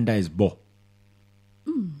in vendor is Bo.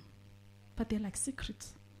 But they're like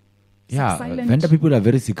secrets. Yeah, silent. vendor people are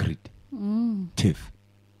very secret. Tiff.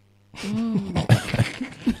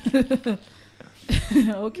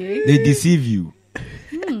 Okay. They deceive you.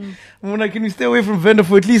 Mona, can you stay away from vendor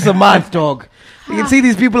for at least a month, dog? You can see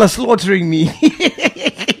these people are slaughtering me.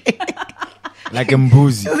 Like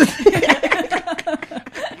Mbuzi.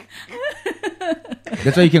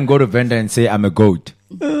 That's why you can go to vendor and say, I'm a goat.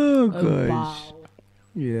 Oh, gosh. Wow.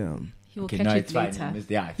 Yeah. He'll Okay, catch no, it it's fine. later. You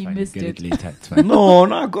missed, yeah, it's He fine. missed Get it. it later. It's fine.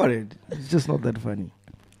 No, I got it. It's just not that funny.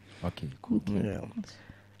 Okay, cool. Yeah.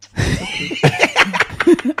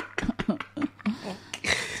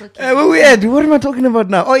 It's okay. Where we at? What am I talking about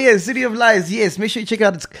now? Oh, yeah, City of Lies. Yes, make sure you check it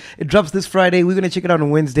out. It drops this Friday. We're going to check it out on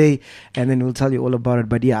Wednesday, and then we'll tell you all about it.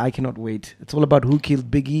 But yeah, I cannot wait. It's all about who killed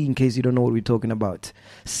Biggie, in case you don't know what we're talking about.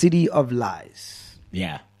 City of Lies.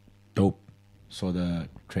 Yeah, dope. So the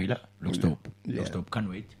trailer looks dope. Looks dope. Can't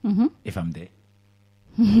wait. If I'm there.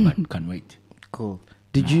 But can't wait. Cool.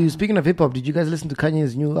 Speaking of hip-hop, did you guys listen to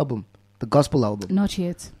Kanye's new album? The gospel album? Not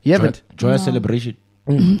yet. You haven't? Joyous Celebration.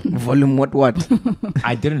 Volume what?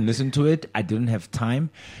 I didn't listen to it. I didn't have time.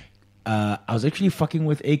 I was actually fucking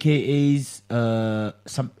with AKA's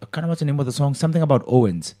some kind of, what's the name of the song? Something about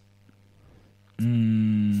Owens.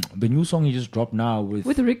 The new song he just dropped now with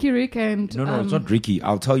Rick and no, it's not Ricky.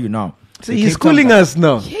 I'll tell you now. See, he's schooling us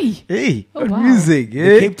now. Hey. Hey, Oh, what wow. music? The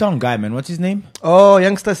Eh? Cape Town guy, man. What's his name? Oh,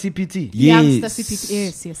 Youngster CPT. Youngster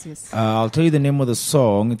CPT. Yes. I'll tell you the name of the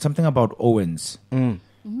song. It's something about Owens.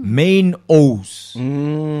 Main O's.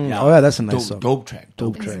 Oh, yeah, that's a nice song. Dope track.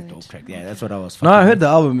 Dope Is track. it? Dope track. Yeah, that's what I was. No, I fucking heard the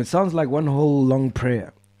album. It sounds like one whole long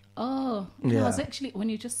prayer. Oh, Yeah. I was actually, when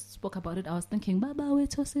you just spoke about it, I was thinking, Baba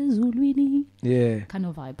Weto Zulwini. Yeah. Kind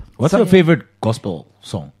of vibe. What's your favorite gospel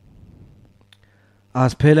song?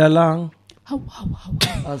 Aspela lang. How.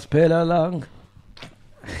 Aspela lang.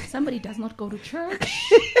 Somebody does not go to church.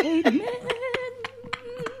 Amen.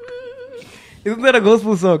 Isn't that a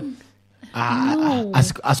gospel song? No.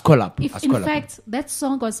 Ascolap. If in fact that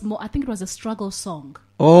song was more, I think it was a struggle song.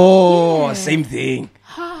 Oh, Yeah. same thing.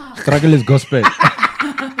 Struggle is gospel.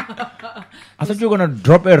 I thought you were gonna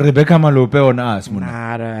drop a Rebecca Malope on us, Muna.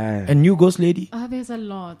 Nada. A new ghost lady. There's a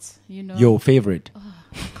lot, Your favorite.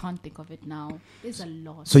 I can't think of it now. There's a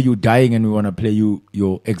lot. So you're dying, and we wanna play you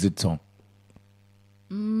your exit song.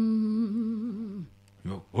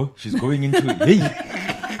 Yo, oh, she's going into it.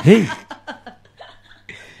 Hey.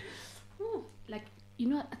 Like,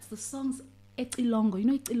 it's the songs Etilongo. You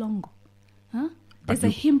know Etilongo? Huh? There's a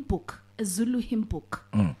hymn book, a Zulu hymn book.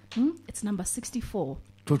 It's number 64.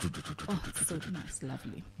 Oh, it's so nice,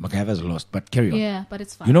 lovely. MacG has lost, but carry on. Yeah, but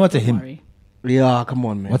it's fine. You know what's a Don't hymn? worry. Yeah, come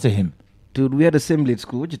on, man. What's a hymn? Dude, we had assembly at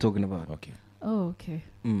school. What you talking about? Okay. Oh, okay.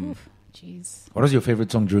 Oof, jeez. What was your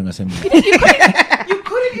favorite song during assembly? You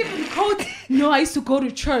couldn't even quote. No, I used to go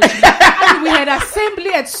to church. And we had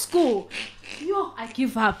assembly at school. Yo, I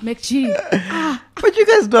give up. MacG. But you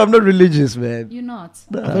guys know I'm not religious, man. You're not.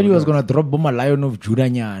 I thought he was gonna drop Boma Lion of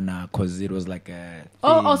Judanyana because it was like a.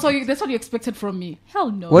 Oh, so that's what you expected from me?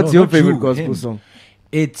 Hell no. What's No, your not favorite you, gospel him. song?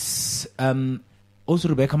 It's also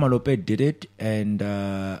Rebecca Malope did it, and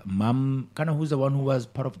Mom, kind of who's the one who was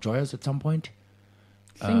part of Joyous at some point.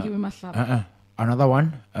 Thank you, Mahlaba. Another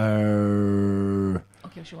one.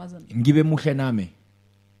 Okay, she wasn't. Ngibe muhle nami.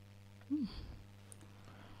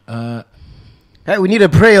 Hey, we need a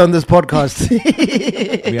prayer on this podcast.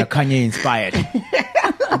 We are Kanye inspired.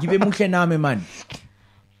 Ngibe muhle nami, man.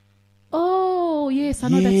 Oh, yes, I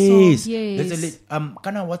know that song. Yes. There's a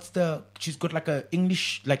kind of what's the? She's got like a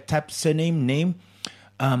English like type surname name.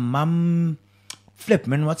 Mom Flip,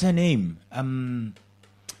 man. What's her name?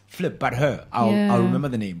 Flip, but her. I'll remember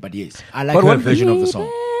the name. But yes, I like But her what- version of the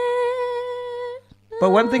song. But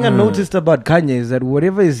one thing I noticed about Kanye is that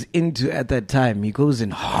whatever is into at that time, he goes in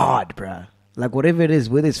hard, bruh. Like whatever it is,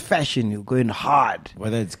 whether it's fashion, he'll go in hard.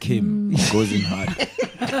 Whether it's Kim, he goes in hard.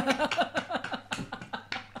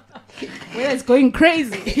 Where it's going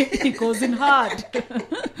crazy. It goes in hard.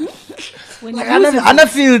 When Like, he uses it,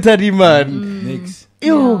 unfiltered, man. Next,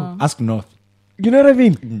 Ew. Yeah. ask North. You know what I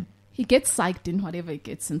mean? he gets psyched in whatever he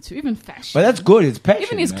gets into, even fashion. But that's good. It's passion.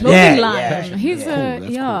 even his man. clothing Yeah, line. yeah. He's Cool, that's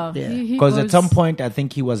cool. Yeah. he Because at goes- some point, I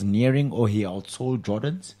think he was nearing or he outsold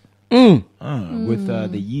Jordans with the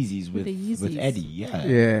Yeezys with the Yeezys. Eddie. Yeah.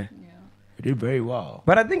 Yeah. He did very well.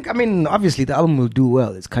 But I think, obviously the album will do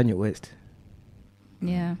well. It's Kanye West.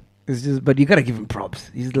 Yeah, It's just, but you gotta give him props.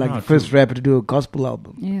 He's like No, the first true. rapper to do a gospel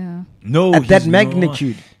album. yeah. No, At that he's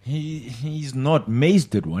magnitude. not. He's not. Mace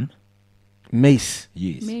did one. Mace.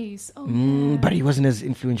 Yes. Maze. Oh, yeah. But he wasn't as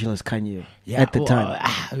influential as Kanye at the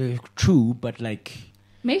time. True, but like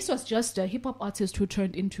Mace was just a hip hop artist who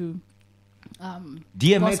turned into.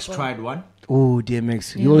 DMX Gospel. tried one. Oh,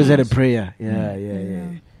 DMX. He Yeah. always had a prayer. Yeah.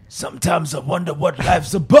 Sometimes I wonder what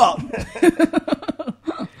life's about.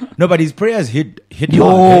 No, but his prayers hit hard.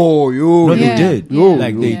 Yo. No, Yeah. they did. Yeah.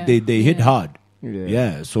 Like Yeah. they hit Yeah. hard. Yeah.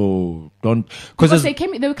 Yeah. So don't Because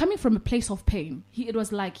they were coming from a place of pain. It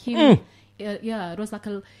was like him. It was like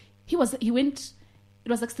it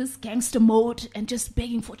was like this gangster mode and just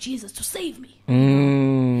begging for Jesus to save me.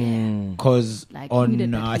 because Like, he on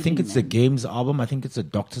needed that I think healing, it's the man. Games album. I think it's a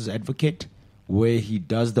Doctor's Advocate where he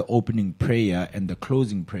does the opening prayer and the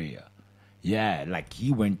closing prayer. Yeah, like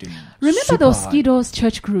he went in. Remember super those hard. Skidos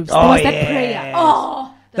church groups? Oh, There was that yes. prayer.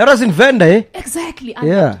 Oh, That was in Venda, eh? Exactly. I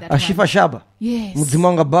Yeah. loved that Ashifa one. Shaba. Yes.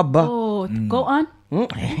 Muzimanga Baba. Oh, go on.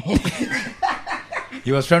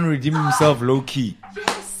 He was trying to redeem himself low key.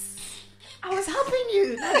 Yes. I was helping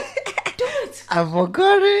you. Do it. I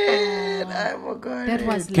forgot it. I forgot That it.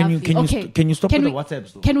 was Can you lovely. Okay. can you stop Can with we- the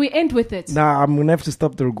WhatsApps though? Can we end with it? Nah, I'm gonna have to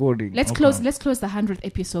stop the recording. Let's close the 100th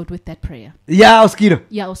episode with that prayer. Yeah, Oskido.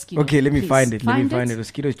 Yeah, Oskido. Okay, let me Please. find it. Let me find it.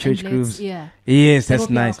 Oskido's church and let's- grooves. Yeah. Yes, That that's will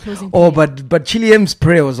be our nice. closing Oh, prayer. but Chili M's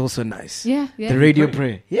prayer was also nice. Yeah, yeah. The radio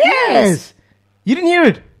prayer. Yes. You didn't hear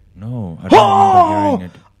it? No, I don't Oh, remember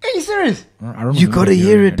hearing it. are you serious? I don't You remember gotta hear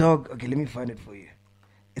hearing it, dog. Okay, let me find it for you.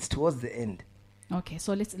 It's towards the end Okay,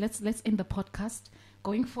 so let's end the podcast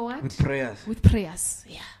going forward with prayers. with prayers.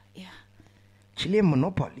 Yeah, yeah. Chili M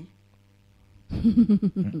Monopoly.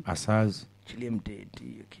 Asaz. Chili M Dead.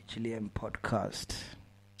 Okay, Chili M podcast.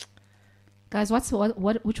 Guys,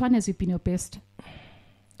 which one has been your best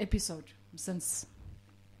episode since?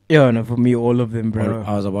 Yeah, no, for me, all of them, bro.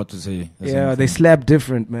 I was about to say. the same Yeah, they thing. slap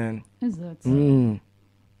different, man. Is it?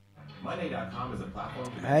 Monday.com is a platform.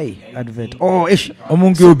 Hey, advert. Oh, ish.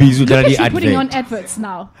 Omunke obizu Look at dali you putting on advert. adverts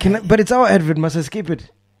now. But it's our advert. Must I skip it?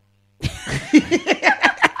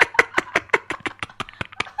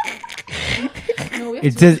 No, we have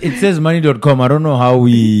It to- says money.com. I don't know how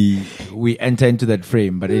we enter into that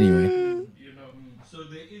frame, but anyway. You know, so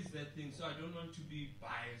there is that thing. So I don't want to be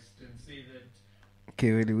biased and say that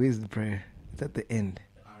Okay, wait, where's the prayer? It's at the end.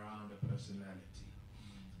 around a personality.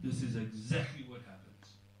 This is exactly what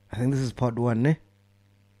happens. I think this is part 1, eh?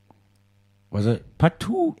 Was it part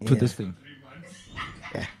 2 to Yeah. this thing? 3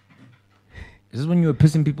 months. Is this when you were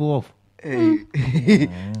pissing people off? Hey.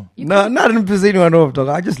 No, not in piss anyone off, dog.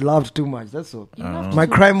 I just laughed too much. That's all. You have My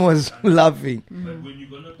to- crime was laughing. But when you're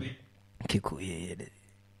gonna pay, Okay, cool. Yeah.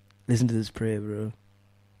 Listen to this prayer, bro.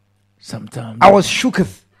 Sometimes. I was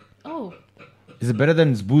shooketh. Oh, Is it better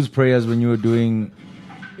than Zboo's prayers when you were doing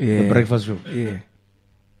Yeah. the breakfast show? Yeah.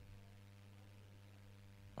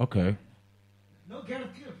 Okay. no, get a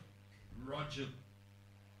clip. Roger,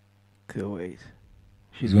 Okay, wait.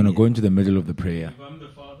 He's going to go into the middle of the prayer. if I'm the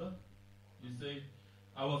Father, you say,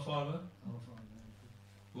 Our Father,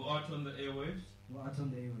 who art on the airwaves,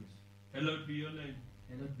 hallowed be your name.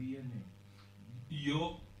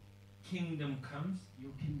 Your kingdom comes.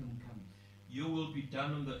 Your will be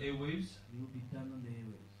done on the airwaves.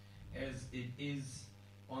 As it is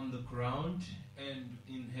on the ground and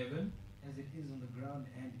in heaven.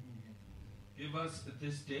 Give us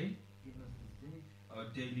this day our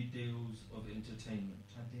daily dose of entertainment.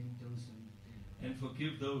 And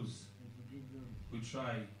forgive those who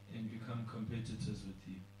try and become competitors with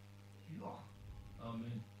you.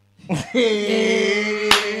 Amen.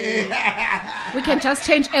 we can just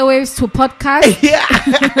change airwaves to podcast.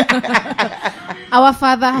 Our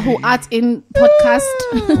Father who art in podcast.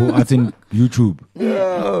 Who are in YouTube.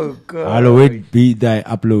 Oh, God. Hallowed be thy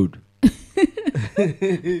upload.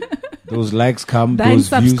 Those likes come, Thine those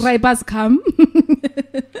views. subscribers come.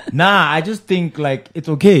 Nah, I just think like it's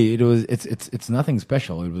okay. It's nothing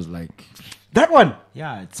special. It was like, That one.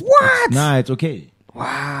 yeah, it's What? it's okay.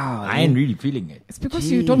 Wow. I ain't really feeling it. It's because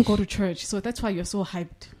you don't go to church, so that's why you're so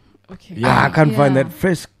hyped. Okay. Yeah. I can't find Yeah. that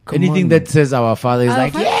first. Anything that says our Father is Our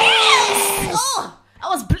like, Father- yeah. Oh, I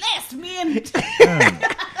was blessed, man.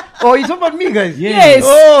 Oh, you talking about me, guys? Yes.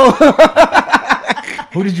 Oh,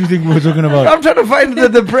 Who did you think we were talking about? I'm trying to find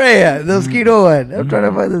the prayer, the mosquito one. I'm trying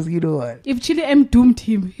to find the mosquito one. If Chile M doomed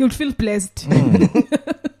him, he'll feel blessed.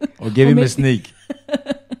 Or gave him maybe- a snake?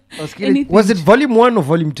 Anything. Was it volume 1 or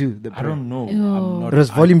volume 2? The I prayer? don't know. Oh. I'm not, It was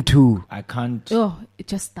volume 2. I can't. Oh, it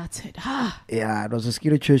just started. Ah, Yeah, it was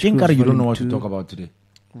mosquito church. Chinkara, Cruise, you don't know volume what 2. to talk about today.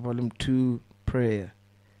 Volume 2 prayer.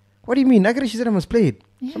 What do you mean? She said I must play it.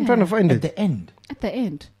 So I'm Yeah. trying to find At it. the end. at the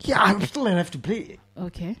end. Yeah, I'm still gonna have to play it.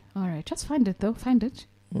 Okay, all right. Just find it though. Find it.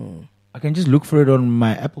 I can just look for it on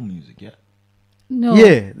my Apple Music, yeah? No.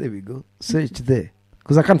 Yeah, there we go. Search there.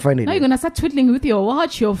 Because I can't find it. Now you're gonna start twiddling with your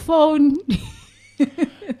watch, your phone, It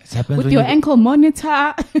happens with when your you- ankle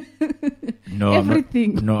monitor. No, I'm not-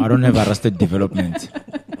 everything. no, I don't have arrested development.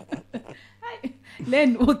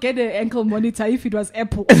 Then we'll get an ankle monitor if it was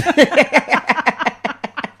Apple.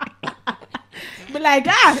 Be like,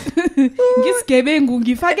 ngisgebengu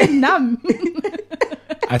ngifake nam.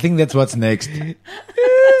 I think that's what's next.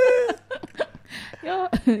 Yo,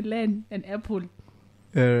 Len, an Apple.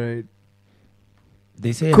 All right.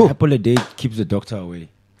 They say Cool. an apple a day keeps the doctor away.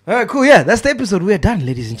 All right, cool. Yeah, that's the episode. We're done,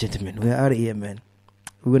 ladies and gentlemen. We're out of here, man.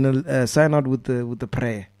 We're gonna sign out with the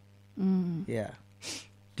prayer. Yeah.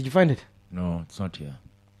 Did you find it? No, it's not here.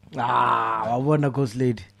 I wanna ghost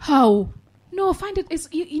lady. How? No, find it.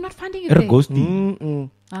 You're not finding it It's there. ghosty.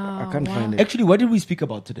 I can't find it. Actually, what did we speak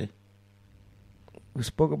about today? We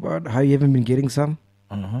spoke about how you haven't been getting some.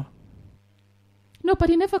 Uh-huh. No, but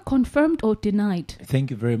he never confirmed or denied.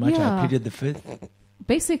 Thank you very much. Yeah. I pleaded the fifth.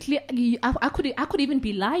 Basically, I could even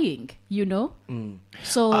be lying, you know.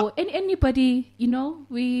 So anybody, you know,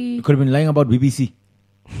 You could have been lying about BBC.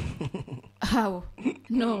 how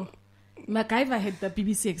no, MacGyver had the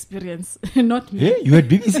BBC experience, not me. Hey, you had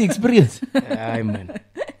BBC experience. Aye, man.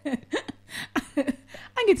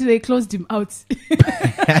 I get they closed him out.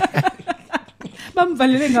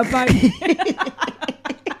 Bamvalele ngaphandle.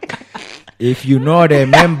 If you not a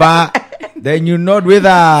member, then you're not with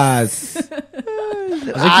us.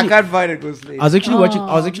 I can't find it, Ghost Lady. I was actually watching.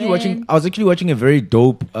 I was Oh, actually man. watching. I was actually watching a very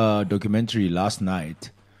dope documentary last night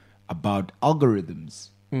about algorithms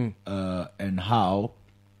and how,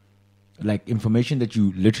 like, information that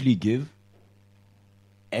you literally give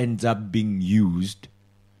ends up being used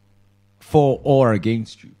for or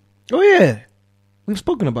against you. Oh, yeah. We've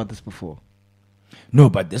spoken about this before. No,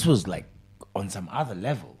 but this was like on some other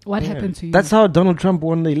level What happened to you? That's how Donald Trump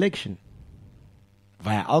won the election.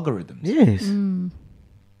 via algorithms. Yes.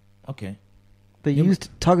 Okay. They used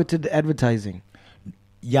targeted advertising.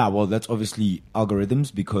 Yeah, well, that's obviously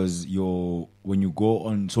algorithms because when you go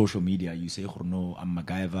on social media, you say, oh, no, I'm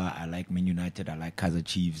MacGyver, I like Man United, I like Kaizer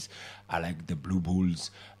Chiefs, I like the Blue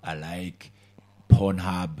Bulls, I like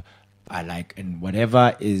Pornhub, I like, and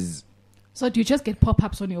whatever is So do you just get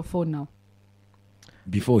pop-ups on your phone now?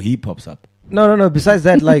 before he pops up. No. Besides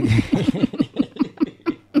that, like,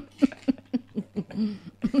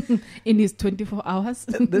 In his 24 hours?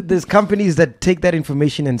 there's companies that take that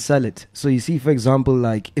information and sell it. So you see, for example,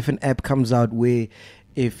 like if an app comes out where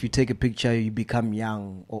if you take a picture, you become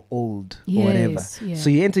young or old or whatever. Yeah. So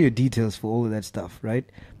you enter your details for all of that stuff, right?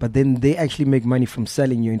 But then they actually make money from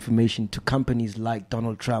selling your information to companies like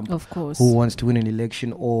Donald Trump, Of course. who wants to win an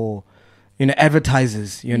election, or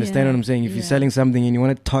advertisers. You understand Yeah, what I'm saying? If you're yeah. selling something and you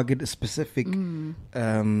want to target a specific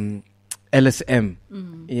LSM,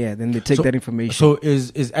 yeah, then they take that information. So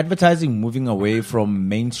is advertising moving away from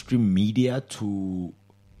mainstream media to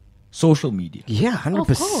social media? Yeah, Of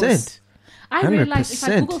 100%. course. I realize if I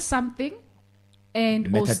 100%. Google something and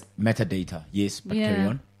Metadata, yes, but carry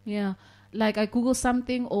on. Yeah. Like I Google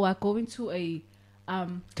something or I go into a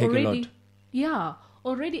Take a already lot. Yeah.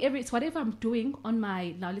 Already it's whatever I'm doing on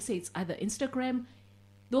my, now let's say it's either Instagram,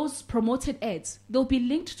 those promoted ads, they'll be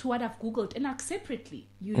linked to what I've Googled and like separately,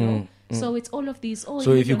 you know. So it's all of these.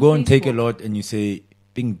 So if you go and take a lot and you say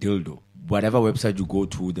ping dildo, whatever website you go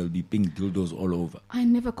to, there'll be ping dildos all over. I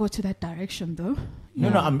never go to that direction though. No,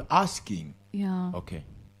 I'm asking. Yeah. Okay.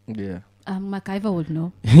 Yeah. MacGyver would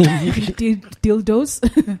know. Dildos.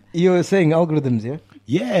 You were saying algorithms, yeah?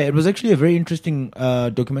 Yeah, it was actually a very interesting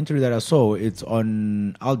documentary that I saw. It's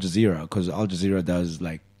on Al Jazeera because Al Jazeera does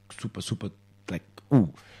like super, like,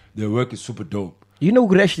 their work is super dope. You know,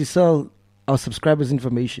 we could actually sell our subscribers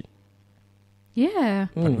information. Yeah.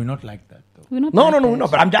 But we're not like that though. We're not No, like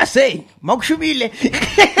that. but I'm just saying. Mokshubile.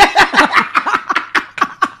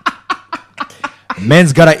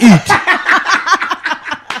 Man's gotta eat.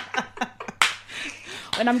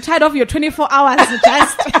 When I'm tired of your 24 hours,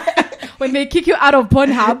 just when they kick you out of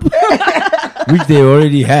Pornhub. Which they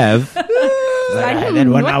already have. Like, And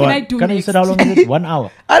then 1 what hour. can I do you next? say how long is it? 1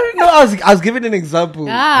 hour. I don't know. I was giving an example.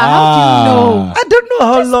 How do you know? I don't know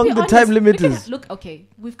how Let's long be the honest. time limit Look at is. it. Look, okay,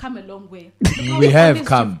 we've come a long way. We have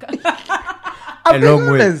come. I'm a being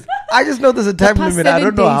long way. honest. I just know there's a time past limit. I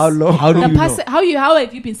 7 don't know how days. long. How do you know? How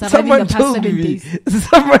have you been surviving Someone the past told 7 me. days?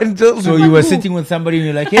 Someone told So me. you were sitting with somebody and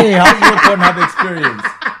you're like, hey, how's your Pornhub experience?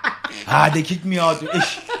 They kicked me out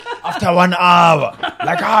after 1 hour.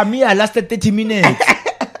 Like, me, I lasted 30 minutes.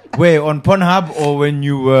 Where, on Pornhub or when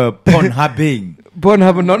you were Pornhubbing?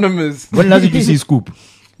 Pornhub Anonymous. When last did you see Scoop?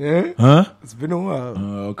 Yeah? Huh? It's been a while.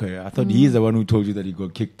 Okay, I thought he's the one who told you that he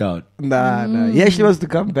got kicked out. Nah. He actually wants to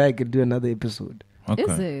come back and do another episode. Okay.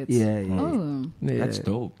 Is it? Yeah. Oh, Yeah. That's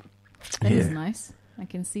dope. that is Yeah. nice. I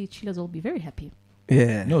can see Chilas will be very happy.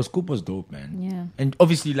 Yeah. No, Scoop was dope, man. Yeah. And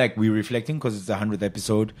obviously, like, we're reflecting because it's the 100th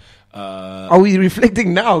episode. Are we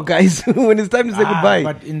reflecting now, guys? When it's time to say goodbye?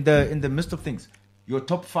 But in the midst of things, your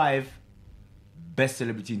top 5 best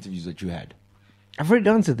celebrity interviews that you had. I've already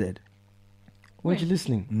answered that. Weren't Wait. you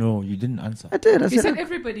listening? No, you didn't answer. I did. I You said said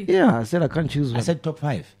everybody. yeah. I said I can't choose one. I said top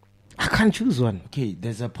 5. I can't choose one. Okay,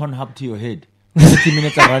 there's a Pornhub to your head. 30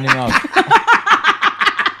 minutes are running out.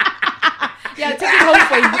 Yeah, take it home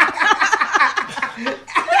for you.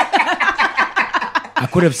 I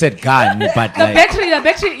could have said gun, but The like, battery,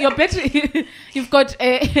 your battery, you've got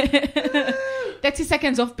 30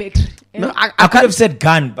 seconds of battery. No, I could have said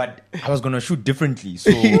gun, but I was gonna shoot differently. So,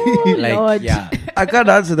 like, Lord. yeah. I can't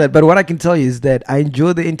answer that, but what I can tell you is that I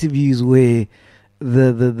enjoy the interviews where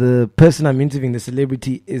the person I'm interviewing, the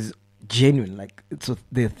celebrity, is genuine, like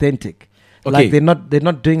they're authentic. Okay. Like they're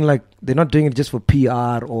not doing it just for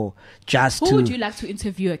PR or just Who to. would you like to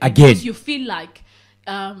interview again? Again. Because you feel like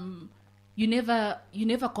you never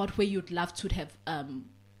got where you'd love to have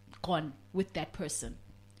gone with that person.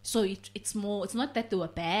 So it's not that they were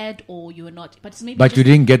bad or you were not, but it's maybe. But you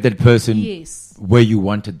didn't get that person Yes. where you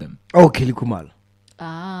wanted them. Oh, Kelly Kumal.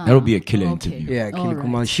 Ah, That would be a killer okay. interview. Yeah, Kelly Alright.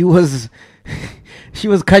 Kumal. She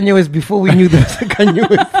was Kanye West before we knew there was a Kanye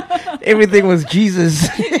West. Everything was Jesus.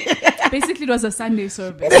 Basically, it was a Sunday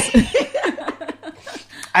service.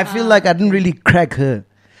 I feel like I didn't really crack her,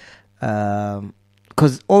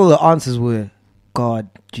 because all the answers were God,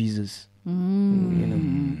 Jesus. You know?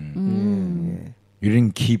 You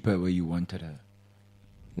didn't keep her where you wanted her,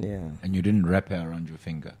 Yeah. and you didn't wrap her around your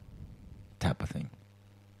finger, type of thing.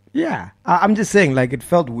 Yeah. I'm just saying, like, it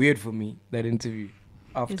felt weird for me, that interview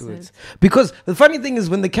afterwards. it? Because the funny thing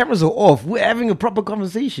is, when the cameras are off, we're having a proper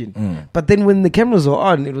conversation. But then when the cameras are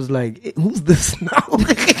on, it was like, who's this now?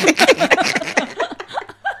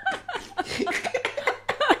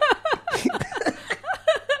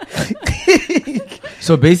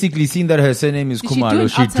 So basically, seeing that her surname is Did she do Kumalo, an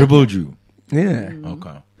she alter- dribbled you. Yeah.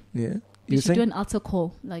 Okay. Yeah. You You should do saying? an altar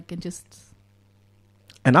call, like, and just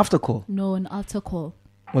An after call. an altar call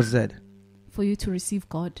What's that? for you to receive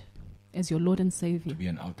God as your Lord and Savior. To be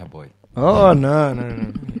an altar boy Oh, no.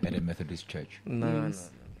 at a Methodist church. No.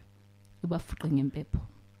 Ubafruqeng impepho.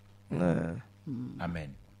 No.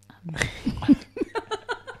 Amen.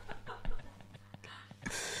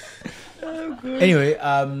 Anyway,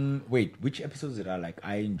 wait, which episodes did I like?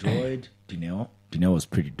 I enjoyed Dineo. Dineo was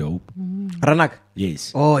pretty dope. Ranak.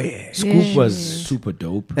 Yes. Oh, yeah. Scoop was super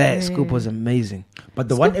dope. That scoop was amazing. But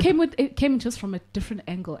the Scoop one it came just from a different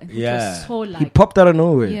angle, and it Yeah. was so He like popped out of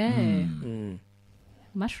nowhere. yeah,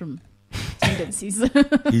 mushroom tendencies.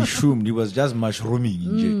 he shroomed. He was just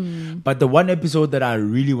mushrooming. But the one episode that I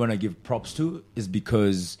really want to give props to is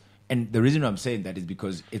because, and the reason I'm saying that is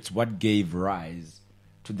because it's what gave rise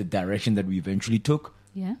to the direction that we eventually took,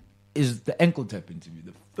 Yeah. is the ankle tap interview,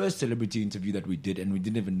 the first celebrity interview that we did, and we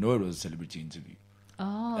didn't even know it was a celebrity interview.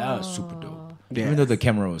 Oh. That was super dope. Yeah. Even though the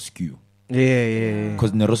camera was skew. Yeah.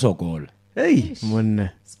 Because Neroso goal. Hey,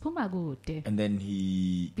 man. Spuma good. And then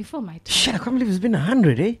he, Before my time. Shit, I can't believe it's been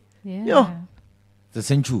 100, eh? Yeah. Yo. the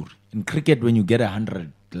century. In cricket, when you get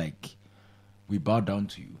 100, like, we bow down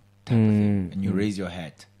to you, type of thing. And you raise your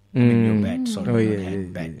hat. I mean, your bat, sorry. Oh, your yeah, hat, yeah,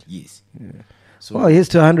 bat, yes. So, Oh, here's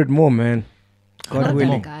to 100 more, man. God Not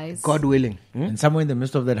willing. bad, guys. God willing. and somewhere in the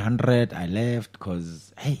midst of that 100, I left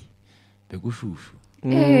because, hey, Begushushu.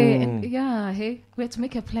 Hey, and, yeah, hey, we had to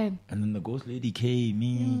make a plan. And then the ghost lady came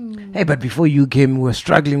in. Hey, but before you came, we were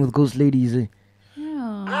struggling with ghost ladies, eh?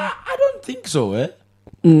 Yeah. I don't think so, eh?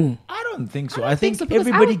 I don't think so. I think so, because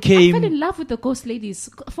everybody I came. fell in love with the ghost ladies.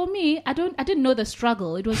 For me, I didn't know the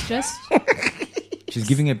struggle. It was just She's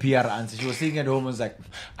giving a PR answer. She was sitting at home and was like,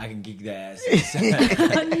 I can kick their asses.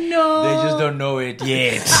 no. They just don't know it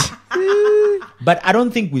yet. But I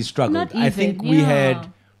don't think we struggled. Not I even, think we yeah.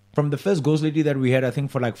 had, from the first Ghost Lady that we had, I think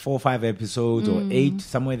for like 4 or 5 episodes or 8,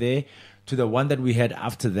 somewhere there, to the one that we had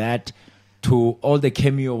after that, to all the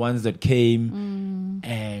cameo ones that came.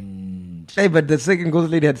 And Hey, but the second ghost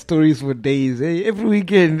lady had stories for days, eh? Every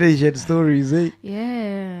weekend, she had stories, eh?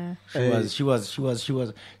 Yeah. she was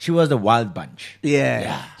the wild bunch.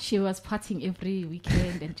 Yeah. She was partying every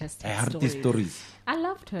weekend and just I had heard these stories. I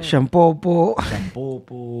loved her. Shampopo.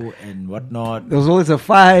 Popo and whatnot. There was always a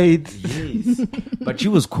fight. Yes. But she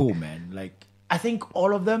was cool, man. Like, I think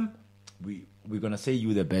all of them, we're going to say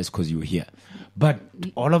you the best because you were here. But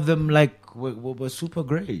all of them, like, were super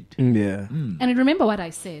great. Yeah. And I remember what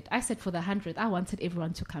I said. I said for the 100th, I wanted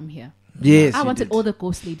everyone to come here. Yes. I you wanted did. all the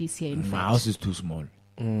ghost ladies here in My front. house is too small.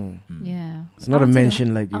 Yeah. It's not I a wanted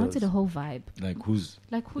mansion like I wanted yours. a whole vibe. Like, who's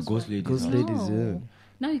Like who's Ghost what? ladies? Ghost house? ladies, yeah.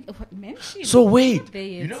 No, what mansion? So wait, There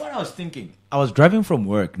you is. know what I was thinking? I was driving from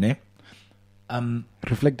work, ne?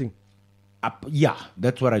 Reflecting. Yeah,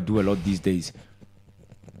 that's what I do a lot these days.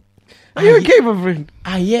 Are you okay, my friend?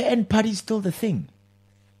 Yeah, and party's still the thing.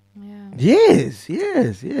 Yeah. Yes,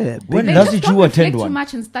 yeah. When They last just did don't you reflect attend too one?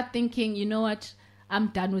 much and start thinking, you know what? I'm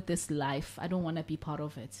done with this life. I don't want to be part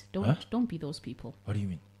of it. Don't be those people. What do you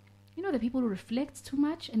mean? You know the people who reflect too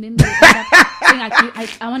much and then they end up saying,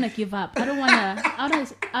 I want to give up. I don't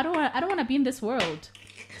want to be in this world.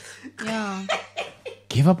 Yeah.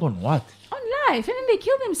 Give up on what? On life, and then they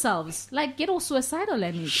kill themselves. Like, get all suicidal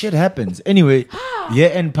and Shit happens. Anyway,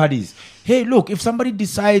 year-end parties. Hey, look, if somebody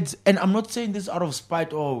decides, and I'm not saying this out of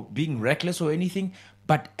spite or being reckless or anything,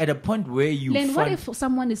 but at a point where you Len, what find... if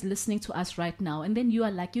someone is listening to us right now and then you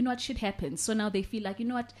are like, you know what, shit happens. So now they feel like, you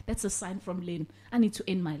know what, that's a sign from Len. I need to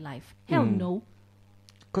end my life. Hell no.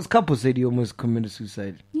 Because Capo said he almost committed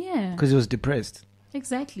suicide. Yeah. Because he was depressed.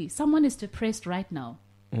 Exactly. Someone is depressed right now.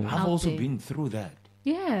 I've out also there. been through that.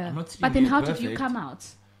 Yeah. I'm not saying But then you're how did you perfect. come out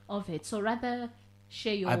of it? So rather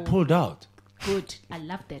share your... I pulled out. Good. I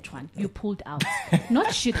love that one. You pulled out.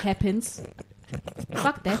 Not shit happens.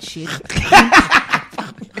 Fuck that shit.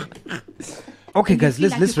 Okay, And you guys, feel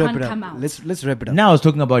let's like you wrap can't it up. come out. Let's wrap it up. Now I was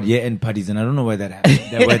talking about year-end parties, and I don't know where that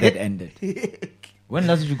happened. Where that ended. When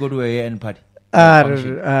last did you go to a year-end party? I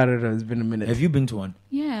Function? don't know. It's been a minute. Have you been to one?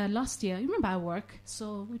 Yeah, last year. You remember I work,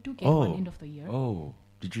 so we do get one end of the year. Oh,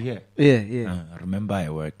 did you hear? Yeah. I remember I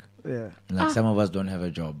work. Yeah. Like some of us don't have a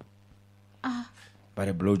job. But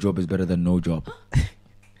a blow job is better than no job.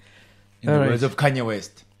 In the All right. words of Kanye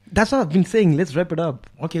West. That's what I've been saying. Let's wrap it up.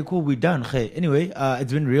 Okay, cool. We're done. Hey, anyway,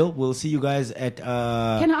 it's been real. We'll see you guys at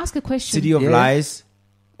Can I ask a question? City of Yeah. Lies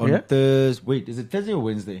on Yeah. Thursday. Wait, is it Thursday or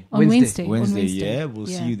Wednesday? On Wednesday. Wednesday, On Wednesday. yeah. We'll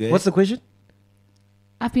see you there. What's the question?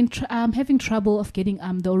 I've been having trouble of getting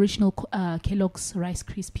the original Kellogg's Rice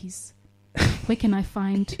Krispies. Where can I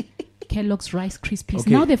find Kellogg's Rice Krispies?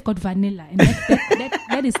 Okay. Now they've got vanilla, and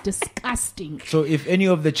that is disgusting. So if any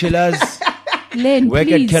of the chillers Len, work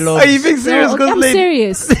please. at Kellogg's, Are you being serious? No, 'Cause I'm like-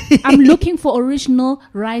 serious. I'm looking for original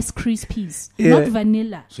Rice Krispies, Yeah. not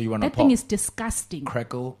vanilla. So you wanna that thing pop? is disgusting.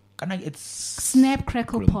 crackle, it's Snap,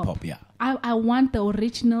 crackle, Crackle, pop. yeah. I want the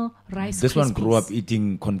original Rice This Krispies. one grew up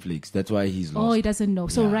eating cornflakes. That's why he's Oh, lost. he doesn't know.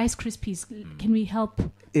 So Yeah. Rice Krispies, can we help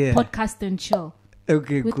Yeah. podcast and chill?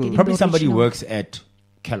 Okay, With cool. getting- Probably the somebody original. works at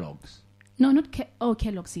Kellogg's. No, not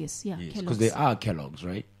Kellogg's. Yes, yeah, Yes, Kellogg's. because they are Kellogg's,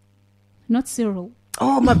 right? Not Cyril.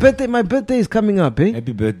 Oh, my birthday is coming up, eh?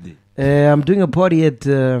 Happy birthday. I'm doing a party at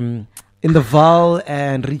in the Val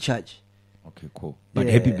and Recharge. Okay, cool. But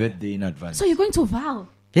Yeah. happy birthday in advance. So you're going to Val?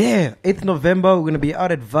 Yeah, 8th November, we're going to be out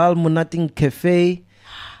at Val Monating Cafe.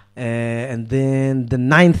 And then the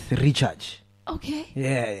 9th, Recharge. Okay.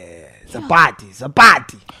 Yeah. It's a party. It's a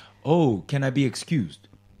party. Oh, can I be excused?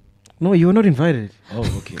 No, you were not invited. Oh,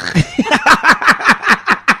 okay.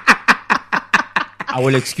 I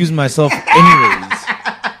will excuse myself anyways.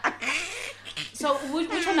 So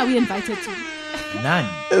which one are we invited to? None.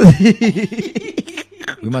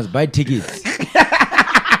 We must buy tickets.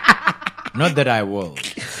 Not that I will.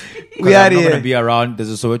 We are I'm not here. going to be around. There's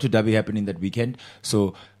a Soweto Derby happening that weekend.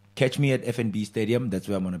 So catch me at FNB Stadium. That's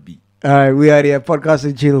where I'm going to be. All right, we are here. Podcast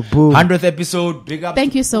and chill. Boom. 100th episode. Big up.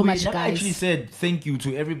 Thank you so We much, never guys. actually said thank you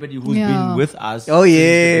to everybody who's Yeah. been with us. Oh, since the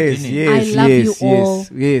yes. beginning. Yes, I love yes, you all.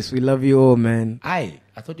 yes. Yes, we love you all, man. I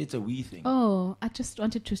thought it's a we thing. Oh, I just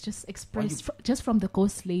wanted to just express, just from the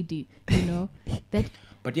ghost lady, you know, that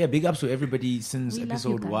But yeah, big ups to everybody since We love episode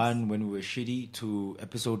you guys. 1 when we were shitty to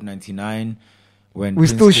episode 99 when We're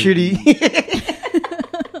still Prince came shitty.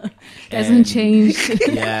 doesn't and- change.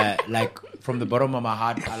 Yeah, like from the bottom of my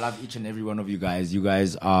heart, I love each and every one of you guys. You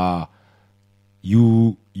guys are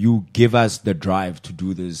you give us the drive to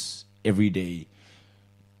do this every day,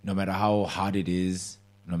 no matter how hard it is,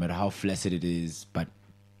 no matter how flaccid it is, but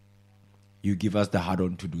you give us the hard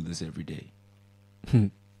on to do this every day.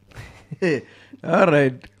 All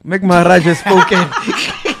right. Make Maharaj has spoken.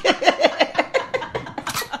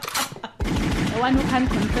 The one who can't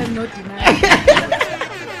confirm, no deny.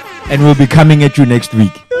 And we'll be coming at you next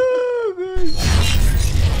week.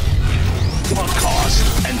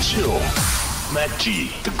 Podcast and chill.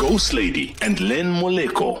 MacG, the Ghost Lady, and Len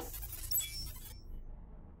Moleko.